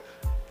that's my nigga.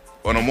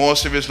 On a more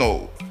serious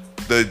note,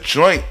 the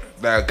joint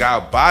that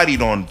got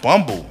bodied on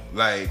Bumble,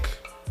 like,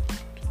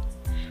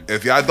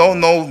 if y'all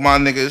don't know, my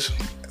niggas,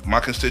 my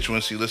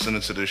constituency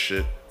listening to this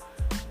shit,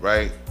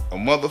 right? A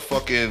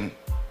motherfucking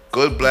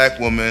good black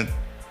woman,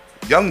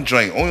 young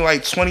joint, only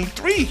like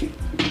 23.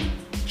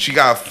 She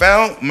got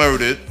found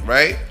murdered,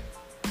 right?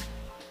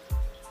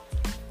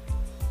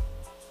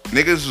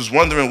 Niggas was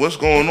wondering what's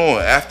going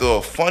on after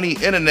a funny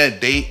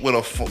internet date with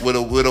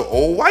an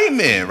old white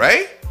man,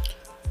 right?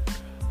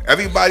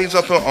 Everybody's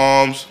up in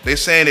arms. They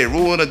saying they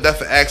ruling a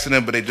death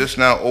accident, but they just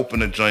now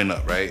opened the joint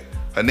up, right?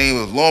 Her name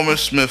was Lauren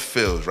Smith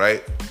Fields,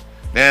 right?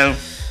 Now,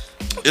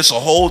 it's a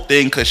whole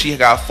thing because she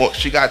got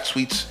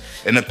tweets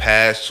in the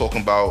past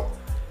talking about,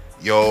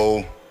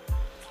 yo,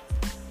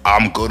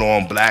 I'm good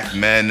on black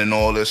men and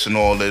all this.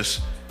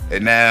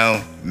 And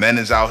now men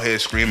is out here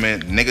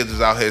screaming, niggas is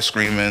out here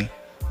screaming,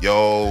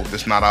 yo,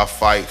 this not our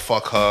fight,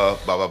 fuck her,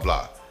 blah, blah,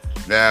 blah.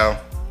 Now,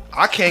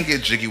 I can't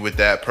get jiggy with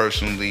that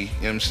personally, you know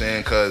what I'm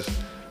saying? Because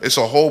it's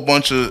a whole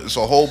bunch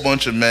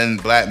of men,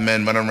 black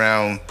men running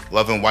around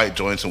loving white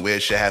joints and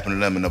weird shit happening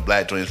to them, and the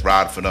black joints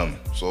ride for them.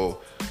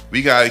 So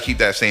we gotta keep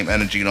that same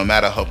energy, no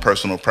matter her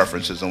personal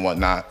preferences and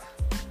whatnot.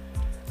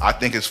 I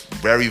think it's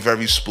very,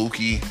 very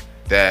spooky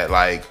that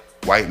like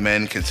white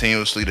men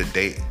continuously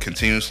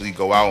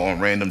go out on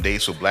random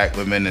dates with black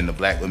women, and the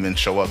black women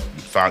show up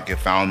and get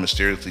found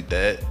mysteriously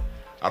dead.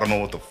 I don't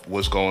know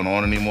what's going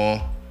on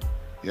anymore.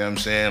 You know what I'm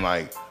saying?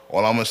 Like,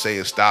 all I'm gonna say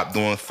is stop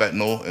doing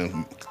fentanyl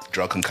and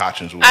drug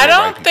concoctions with I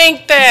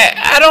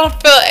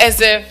don't feel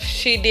as if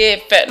she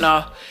did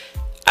fentanyl.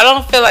 I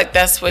don't feel like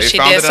that's what she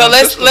did. So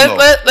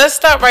let's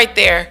stop right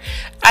there.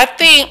 I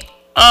think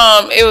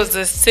it was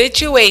a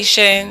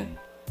situation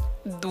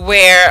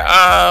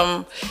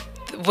where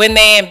when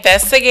they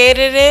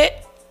investigated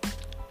it,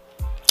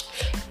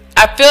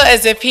 I feel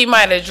as if he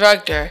might have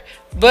drugged her.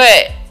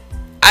 But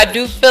I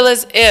do feel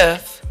as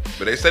if...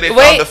 But they said they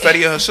found the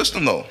Fetty in her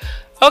system, though.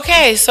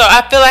 Okay, so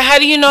I feel like, how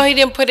do you know he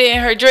didn't put it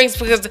in her drinks?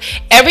 Because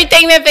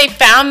everything that they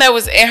found that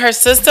was in her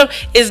system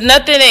is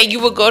nothing that you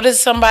would go to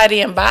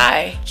somebody and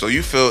buy. So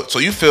you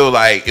feel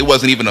like it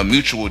wasn't even a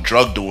mutual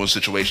drug doing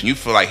situation. You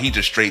feel like he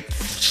just straight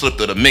slipped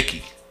her to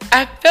Mickey.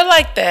 I feel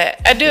like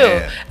that. I do.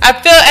 Yeah. I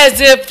feel as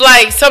if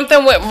like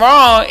something went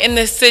wrong in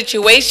this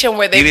situation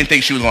where he didn't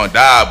think she was gonna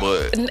die,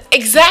 but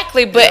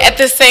exactly. But at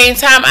the same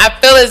time, I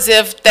feel as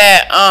if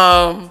that.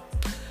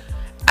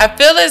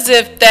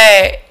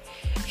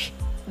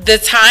 The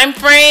time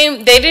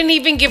frame, they didn't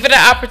even give it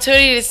an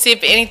opportunity to see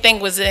if anything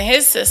was in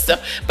his system.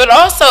 But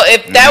also,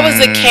 if that was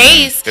the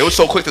case, they were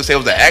so quick to say it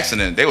was an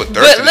accident. They were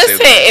thirsty. But listen,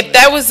 if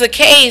that was the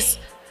case,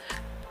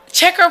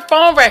 check her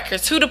phone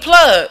records. Who the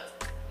plug?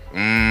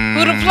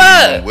 Who the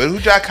plug?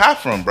 Who'd y'all cop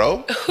from,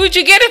 bro? Who'd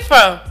you get it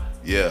from?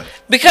 Yeah.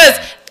 Because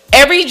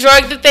every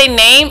drug that they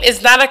name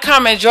is not a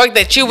common drug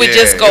that you would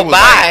just go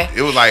buy.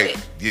 It was like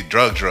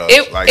drugs.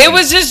 It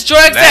was just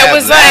drugs that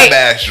was like,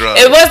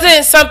 it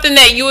wasn't something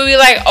that you would be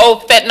like,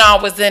 oh, fentanyl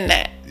was in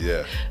that.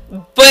 Yeah.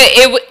 But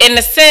in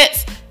a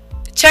sense,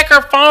 check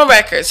her phone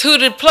records. Who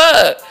did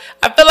plug?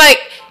 I feel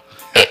like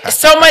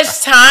so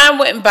much time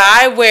went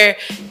by where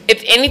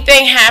if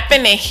anything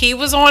happened and he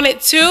was on it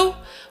too,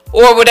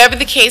 or whatever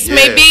the case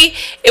may be,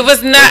 it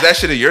was not. Was that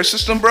shit in your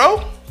system,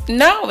 bro?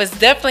 No, it's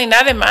definitely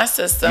not in my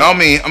system. No,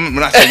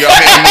 when I say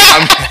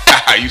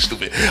you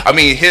stupid. I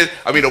mean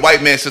the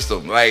white man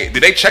system. Like,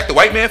 did they check the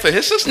white man for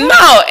his system?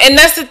 No, and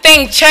that's the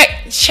thing. Check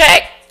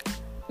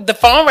the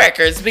phone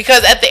records,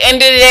 because at the end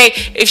of the day,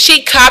 if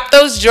she copped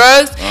those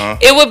drugs,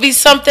 it would be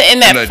something in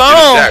that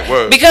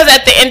phone. Because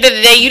at the end of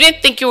the day, you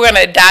didn't think you were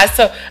gonna die.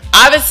 So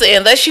obviously,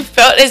 unless you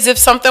felt as if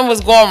something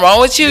was going wrong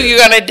with you, you're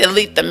gonna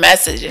delete the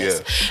messages.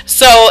 Yeah.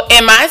 So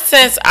in my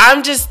sense,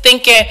 I'm just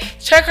thinking,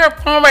 check her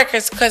phone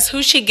records, because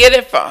who she get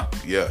it from?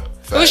 Yeah.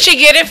 Facts. Who she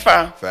get it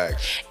from?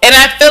 Facts. And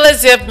I feel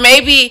as if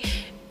maybe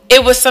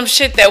it was some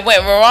shit that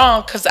went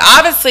wrong, because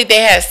obviously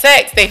they had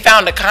sex. They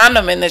found a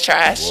condom in the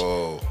trash.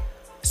 Whoa.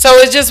 So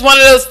it's just one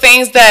of those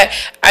things that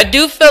I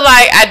do feel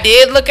like I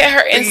did look at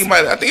her. I think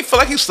he felt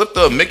like he slipped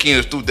a Mickey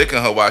and threw dick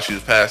in her while she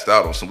was passed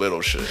out on some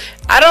little shit.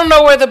 I don't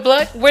know where the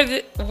blood. Where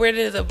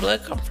did the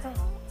blood come from?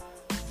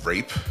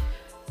 Rape.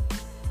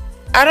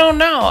 I don't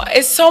know.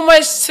 It's so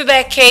much to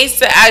that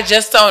case that I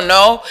just don't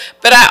know.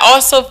 But I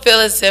also feel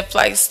as if,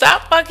 like,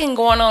 stop fucking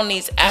going on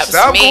these apps.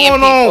 Stop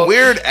going on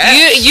weird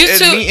apps. You and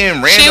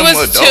meeting random she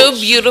was adults. Too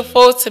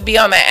beautiful to be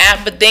on the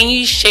app. But then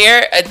you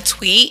share a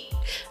tweet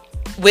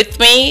with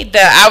me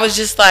that I was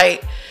just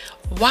like,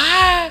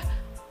 why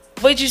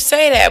would you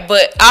say that?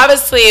 But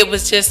obviously it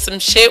was just some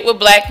shit with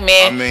black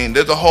men. I mean,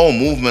 there's a whole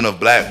movement of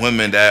black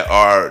women that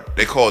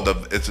they call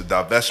it's a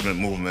divestment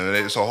movement.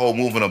 It's a whole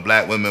movement of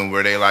black women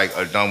where they like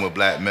are done with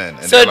black men.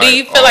 And so do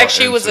you feel like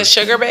she was a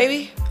sugar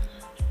baby?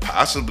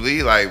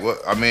 Possibly. Like, what?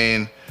 I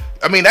mean,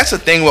 that's the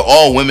thing with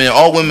all women.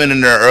 All women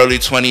in their early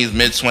 20s,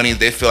 mid 20s,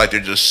 they feel like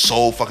they're just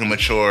so fucking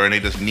mature and they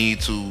just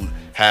need to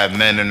have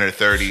men in their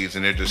 30s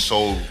and they're just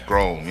so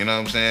grown. You know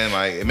what I'm saying?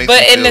 Like, it makes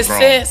But them feel in a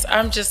grown. sense,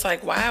 I'm just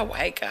like, why a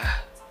white guy?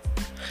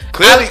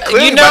 Clearly,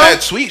 by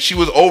that tweet, she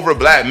was over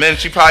black men.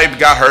 She probably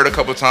got hurt a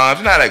couple times.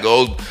 You know how that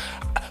goes.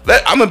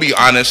 I'm gonna be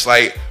honest.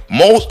 Like,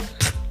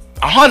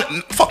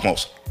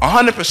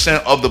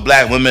 100% of the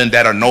black women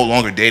that are no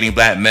longer dating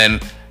black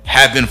men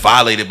have been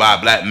violated by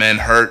black men,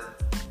 hurt,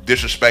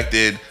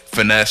 disrespected,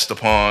 finessed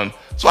upon.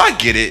 So I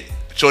get it.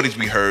 Shorties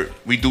be hurt.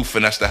 We do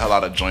finesse the hell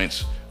out of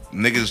joints.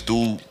 Niggas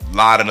do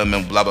lie to them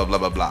and blah, blah, blah,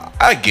 blah, blah.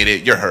 I get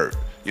it. You're hurt.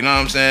 You know what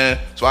I'm saying?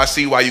 So I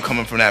see why you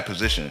coming from that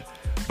position.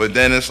 But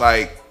then it's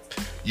like,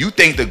 you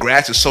think the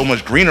grass is so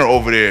much greener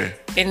over there.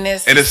 And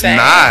it's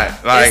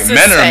not. Like,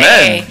 men are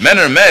men. Men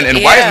are men.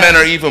 And white men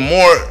are even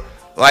more,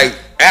 like,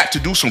 apt to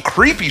do some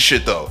creepy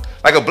shit, though.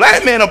 Like, a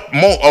black man are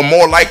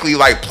more likely,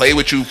 like, play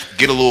with you,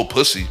 get a little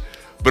pussy.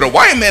 But a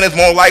white man is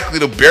more likely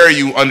to bury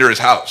you under his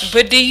house.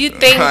 But do you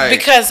think,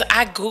 because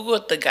I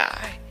Googled the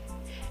guy,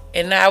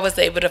 and I was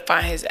able to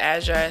find his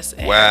address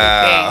and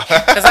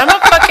everything. Because I'm a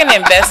fucking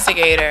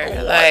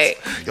investigator. Like,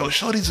 yo,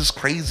 shorties is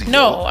crazy.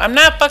 No, I'm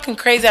not fucking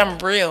crazy. I'm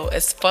real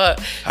as fuck.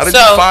 How did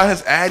you find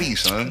his addy,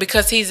 son?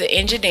 Because he's an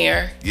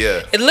engineer.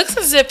 Yeah. It looks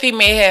as if he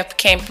may have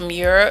came from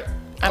Europe.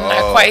 I'm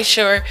not quite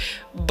sure.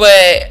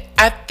 But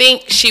I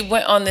think she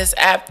went on this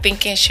app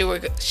thinking she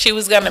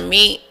was gonna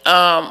meet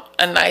a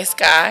nice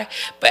guy,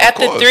 but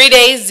after 3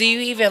 days, do you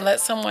even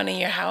let someone in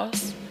your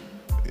house?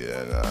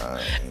 Yeah, nah.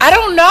 I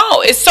don't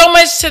know. It's so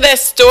much to that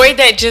story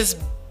that just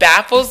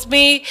baffles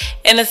me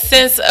in a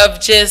sense of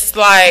just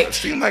like. It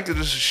seemed like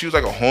she was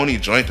like a horny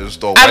joint that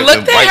just thought I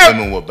looked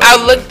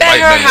at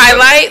her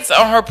highlights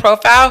on her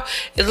profile.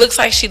 It looks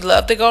like she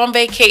loved to go on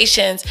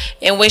vacations,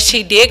 and when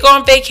she did go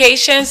on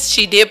vacations,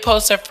 she did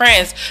post her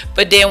friends.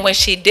 But then when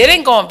she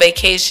didn't go on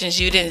vacations,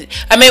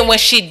 when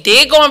she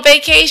did go on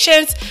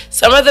vacations,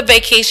 some of the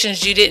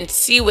vacations you didn't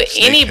see with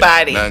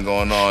anybody. Nothing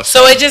going on.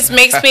 So it just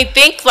makes me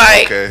think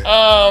like,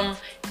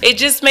 it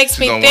just makes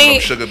me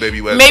think sugar baby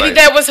maybe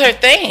that was her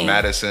thing.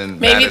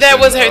 Maybe that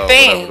was her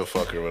thing. Whatever the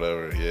fuck or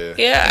whatever. Yeah.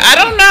 Yeah, I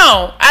don't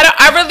know.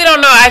 I really don't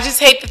know. I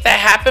just hate that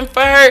happened for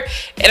her,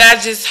 and I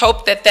just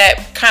hope that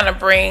kind of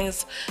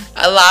brings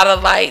a lot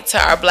of light to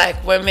our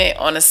black women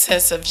on a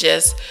sense of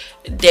just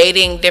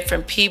dating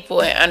different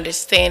people and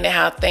understanding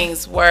how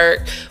things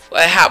work,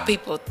 how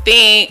people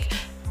think.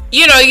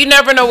 You know, you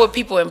never know what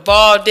people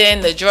involved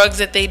in, the drugs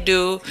that they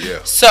do.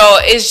 Yeah. So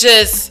it's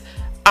just.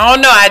 I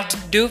don't know. I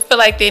do feel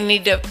like they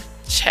need to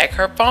check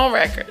her phone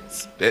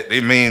records.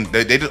 They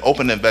just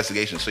opened the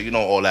investigation, so you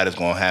know all that is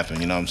gonna happen.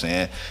 You know what I'm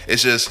saying?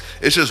 It's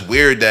just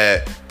weird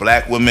that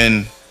black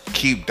women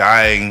keep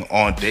dying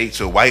on dates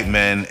with white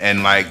men,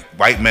 and like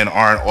white men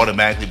aren't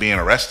automatically being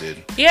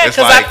arrested. Yeah,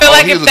 because I feel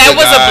like if that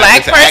was a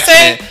black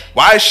person,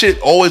 why is shit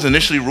always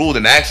initially ruled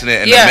an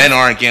accident and the men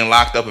aren't getting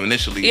locked up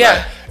initially?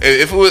 Yeah. Like,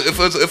 if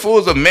it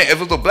was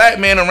a black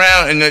man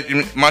around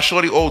and my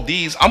shorty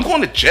ODs, I'm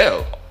going to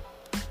jail.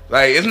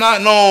 Like, it's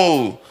not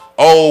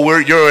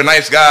you're a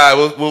nice guy.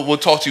 We'll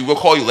talk to you. We'll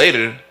call you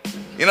later.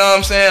 You know what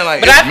I'm saying? Like,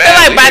 but I feel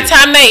like by the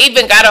time they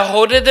even got a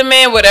hold of the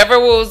man, whatever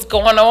was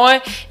going on,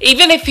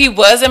 even if he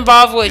was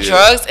involved with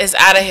drugs, it's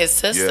out of his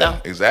system.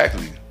 Yeah,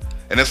 exactly.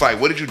 And it's like,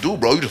 what did you do,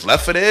 bro? You just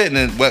left for that, and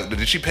then what?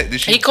 Did she?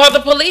 He called the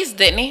police,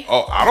 didn't he?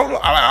 Oh, I don't know.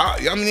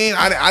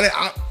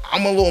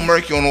 I'm a little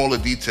murky on all the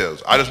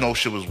details. I just know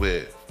shit was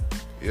weird.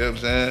 You know what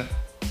I'm saying?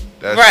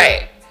 That's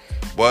right. It.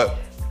 But.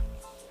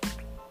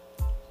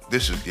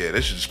 This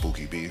is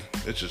spooky, B.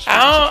 It's just.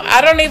 I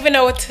don't even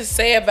know what to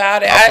say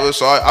about it. I feel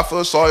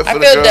sorry for the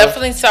girl. I feel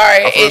definitely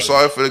sorry. I feel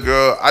sorry for the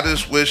girl. I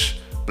just wish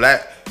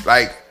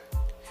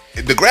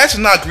the grass is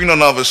not green on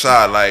the other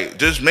side. Like,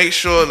 just make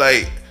sure,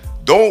 like,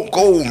 don't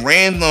go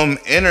random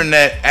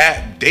internet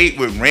app date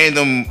with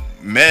random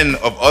men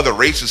of other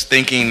races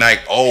thinking like,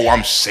 oh,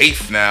 I'm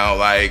safe now.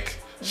 Like,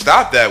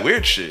 stop that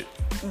weird shit.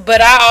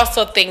 But I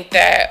also think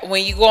that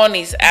when you go on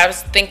these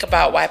apps, think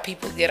about why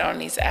people get on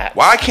these apps.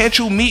 Why can't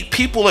you meet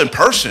people in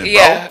person, bro?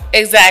 Yeah,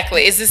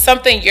 exactly. Is this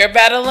something you're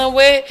battling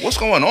with? What's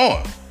going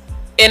on?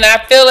 And I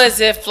feel as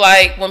if,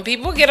 like, when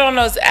people get on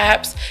those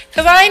apps,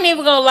 because I ain't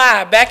even gonna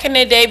lie, back in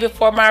the day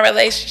before my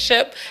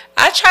relationship,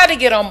 I tried to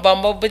get on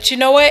Bumble, but you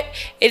know what?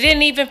 It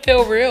didn't even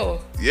feel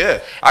real. Yeah,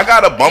 I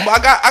got a Bumble. I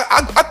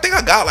think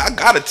I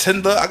got a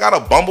Tinder. I got a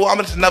Bumble. I'm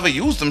just never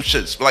used them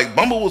shits. Like,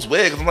 Bumble was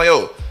weird because I'm like,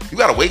 yo, you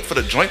gotta wait for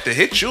the joint to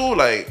hit you.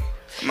 Like,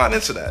 I'm not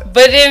into that.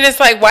 But then it's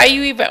like, why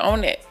you even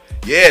own it?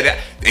 Yeah,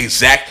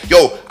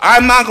 Yo,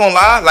 I'm not gonna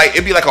lie. Like,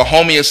 it'd be like a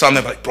homie or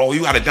something. Like, bro,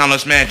 you gotta download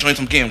this man joints.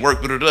 I'm getting work.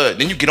 Blah, blah, blah.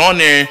 Then you get on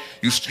there.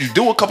 You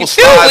do a couple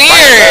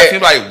slides.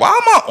 You're like, why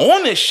am I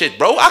on this shit,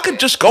 bro? I could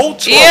just go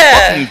to a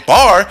fucking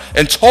bar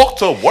and talk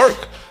to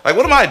work. Like,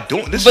 what am I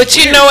doing? But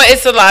you know,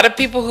 it's a lot of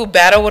people who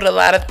battle with a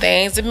lot of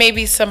things. It may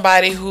be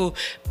somebody who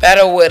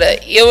battle with an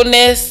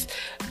illness,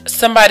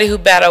 somebody who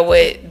battle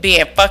with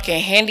being fucking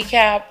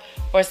handicapped,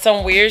 or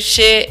some weird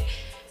shit.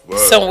 Word.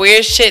 Some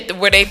weird shit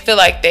where they feel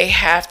like they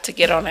have to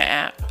get on an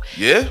app.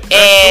 Yeah,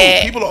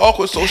 that's true. People are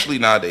awkward socially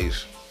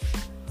nowadays.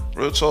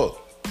 Real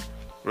talk.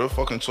 Real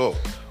fucking talk.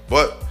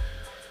 But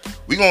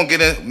we gonna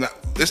get in.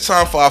 It's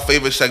time for our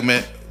favorite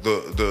segment.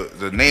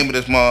 The name of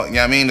this month, you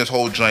know what I mean? This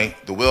whole joint,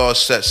 the We All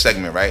Set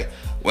segment, right?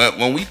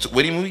 When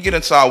we get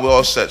into our We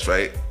All Sets,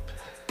 right?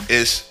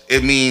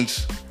 It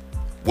means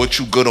what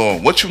you good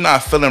on, what you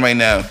not feeling right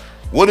now.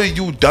 What are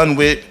you done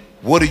with?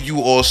 What are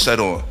you all set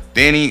on?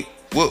 Danny,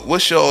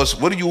 what's yours?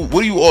 What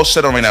are you all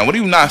set on right now? What are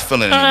you not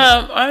feeling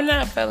anymore? I'm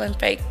not feeling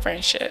fake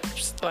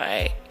friendships.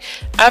 Like,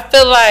 I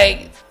feel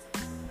like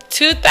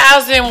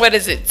 2000, what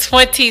is it,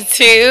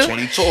 22?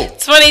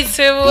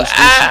 22.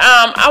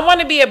 I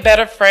want to be a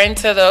better friend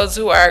to those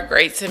who are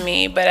great to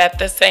me, but at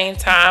the same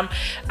time,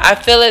 I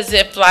feel as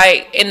if,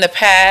 like, in the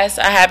past,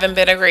 I haven't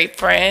been a great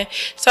friend.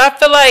 So I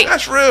feel like...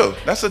 That's real.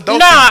 That's a dope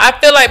No, I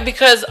feel like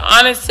because,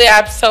 honestly,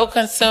 I'm so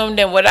consumed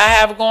in what I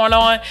have going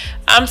on,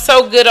 I'm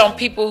so good on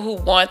people who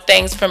want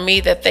things from me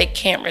that they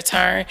can't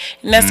return.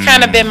 And that's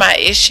kind of been my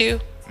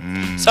issue.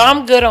 So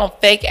I'm good on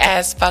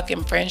fake-ass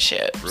fucking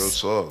friendships. Real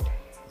talk.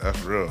 That's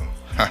real.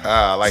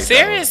 I like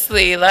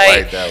seriously, that one. like,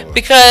 I like that one.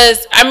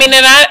 Because I mean,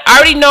 and I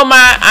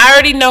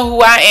already know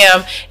who I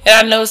am, and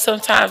I know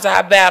sometimes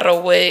I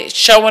battle with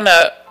showing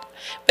up,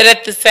 but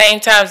at the same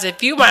time,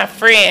 if you my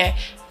friend,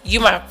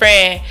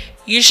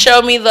 You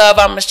show me love,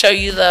 I'm gonna show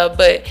you love.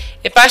 But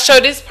if I show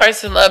this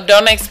person love,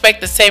 don't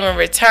expect the same in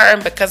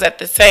return, because at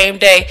the same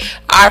day,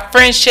 our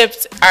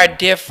friendships are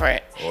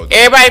different.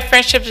 Everybody's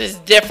friendships is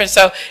different.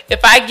 So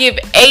if I give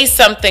A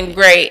something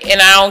great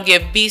and I don't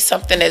give B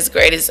something as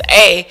great as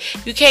A,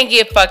 you can't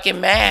get fucking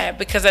mad,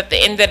 because at the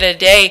end of the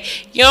day,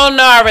 you don't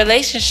know our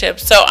relationship.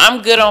 So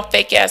I'm good on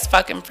fake ass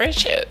fucking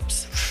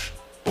friendships.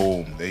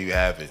 Boom, there you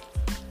have it.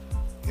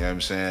 You know what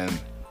I'm saying?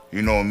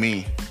 You know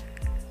me.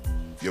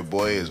 Your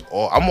boy is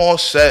I'm all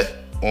set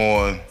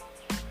on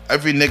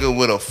every nigga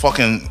with a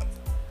fucking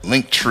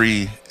link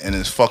tree in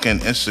his fucking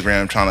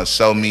Instagram trying to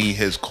sell me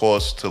his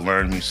course to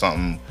learn me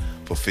something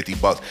for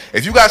 $50.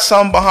 If you got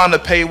something behind the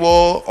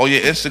paywall on your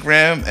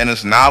Instagram and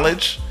it's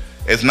knowledge,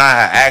 it's not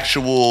an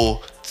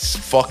actual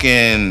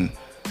fucking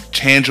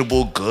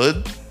tangible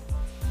good,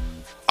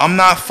 I'm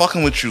not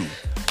fucking with you.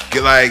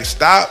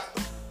 Stop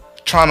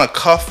trying to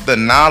cuff the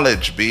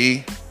knowledge,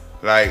 B.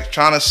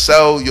 Trying to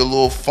sell your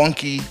little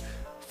funky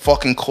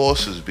fucking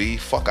courses, B.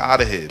 Fuck out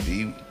of here,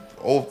 B.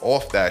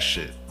 Off that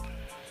shit.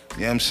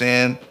 You know what I'm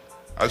saying?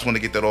 I just want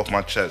to get that off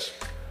my chest.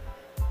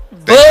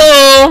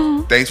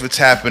 Boom. Thanks for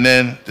tapping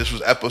in. This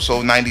was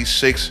episode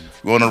 96.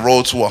 We're on the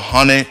road to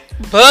 100.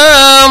 Boom.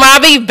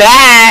 I'll be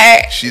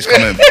back. She's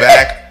coming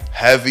back.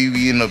 Heavy.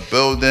 We in the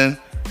building.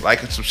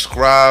 Like and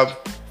subscribe.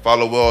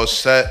 Follow Well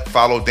Set.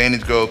 Follow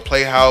Danny's Girl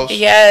Playhouse.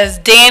 Yes,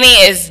 Danny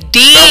is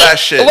D. Spell that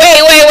shit. Wait.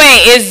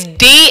 It's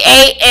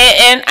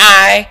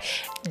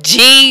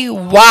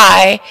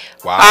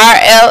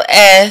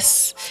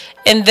DANNIGYRLS,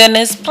 and then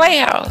it's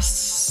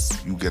Playhouse.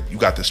 You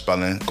got the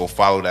spelling. Go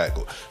follow that.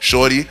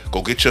 Shorty,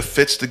 go get your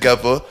fits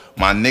together.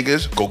 My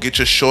niggas, go get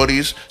your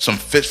shorties some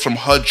fits from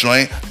her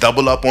joint.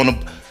 Double up on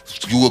them.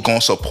 You were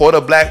gonna support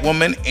a black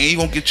woman and you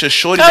gonna get your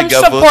shorty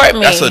together. Support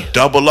me. That's a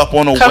double up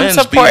on the wins.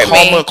 Be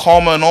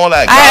karma and all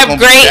that.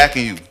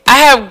 I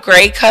have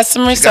great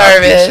customer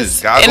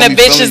service, and a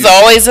bitch is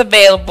always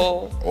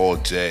available all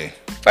day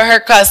for her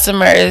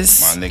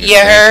customers. My niggas, you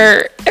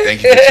heard.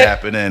 Thank you for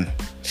tapping in.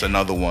 It's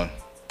another one.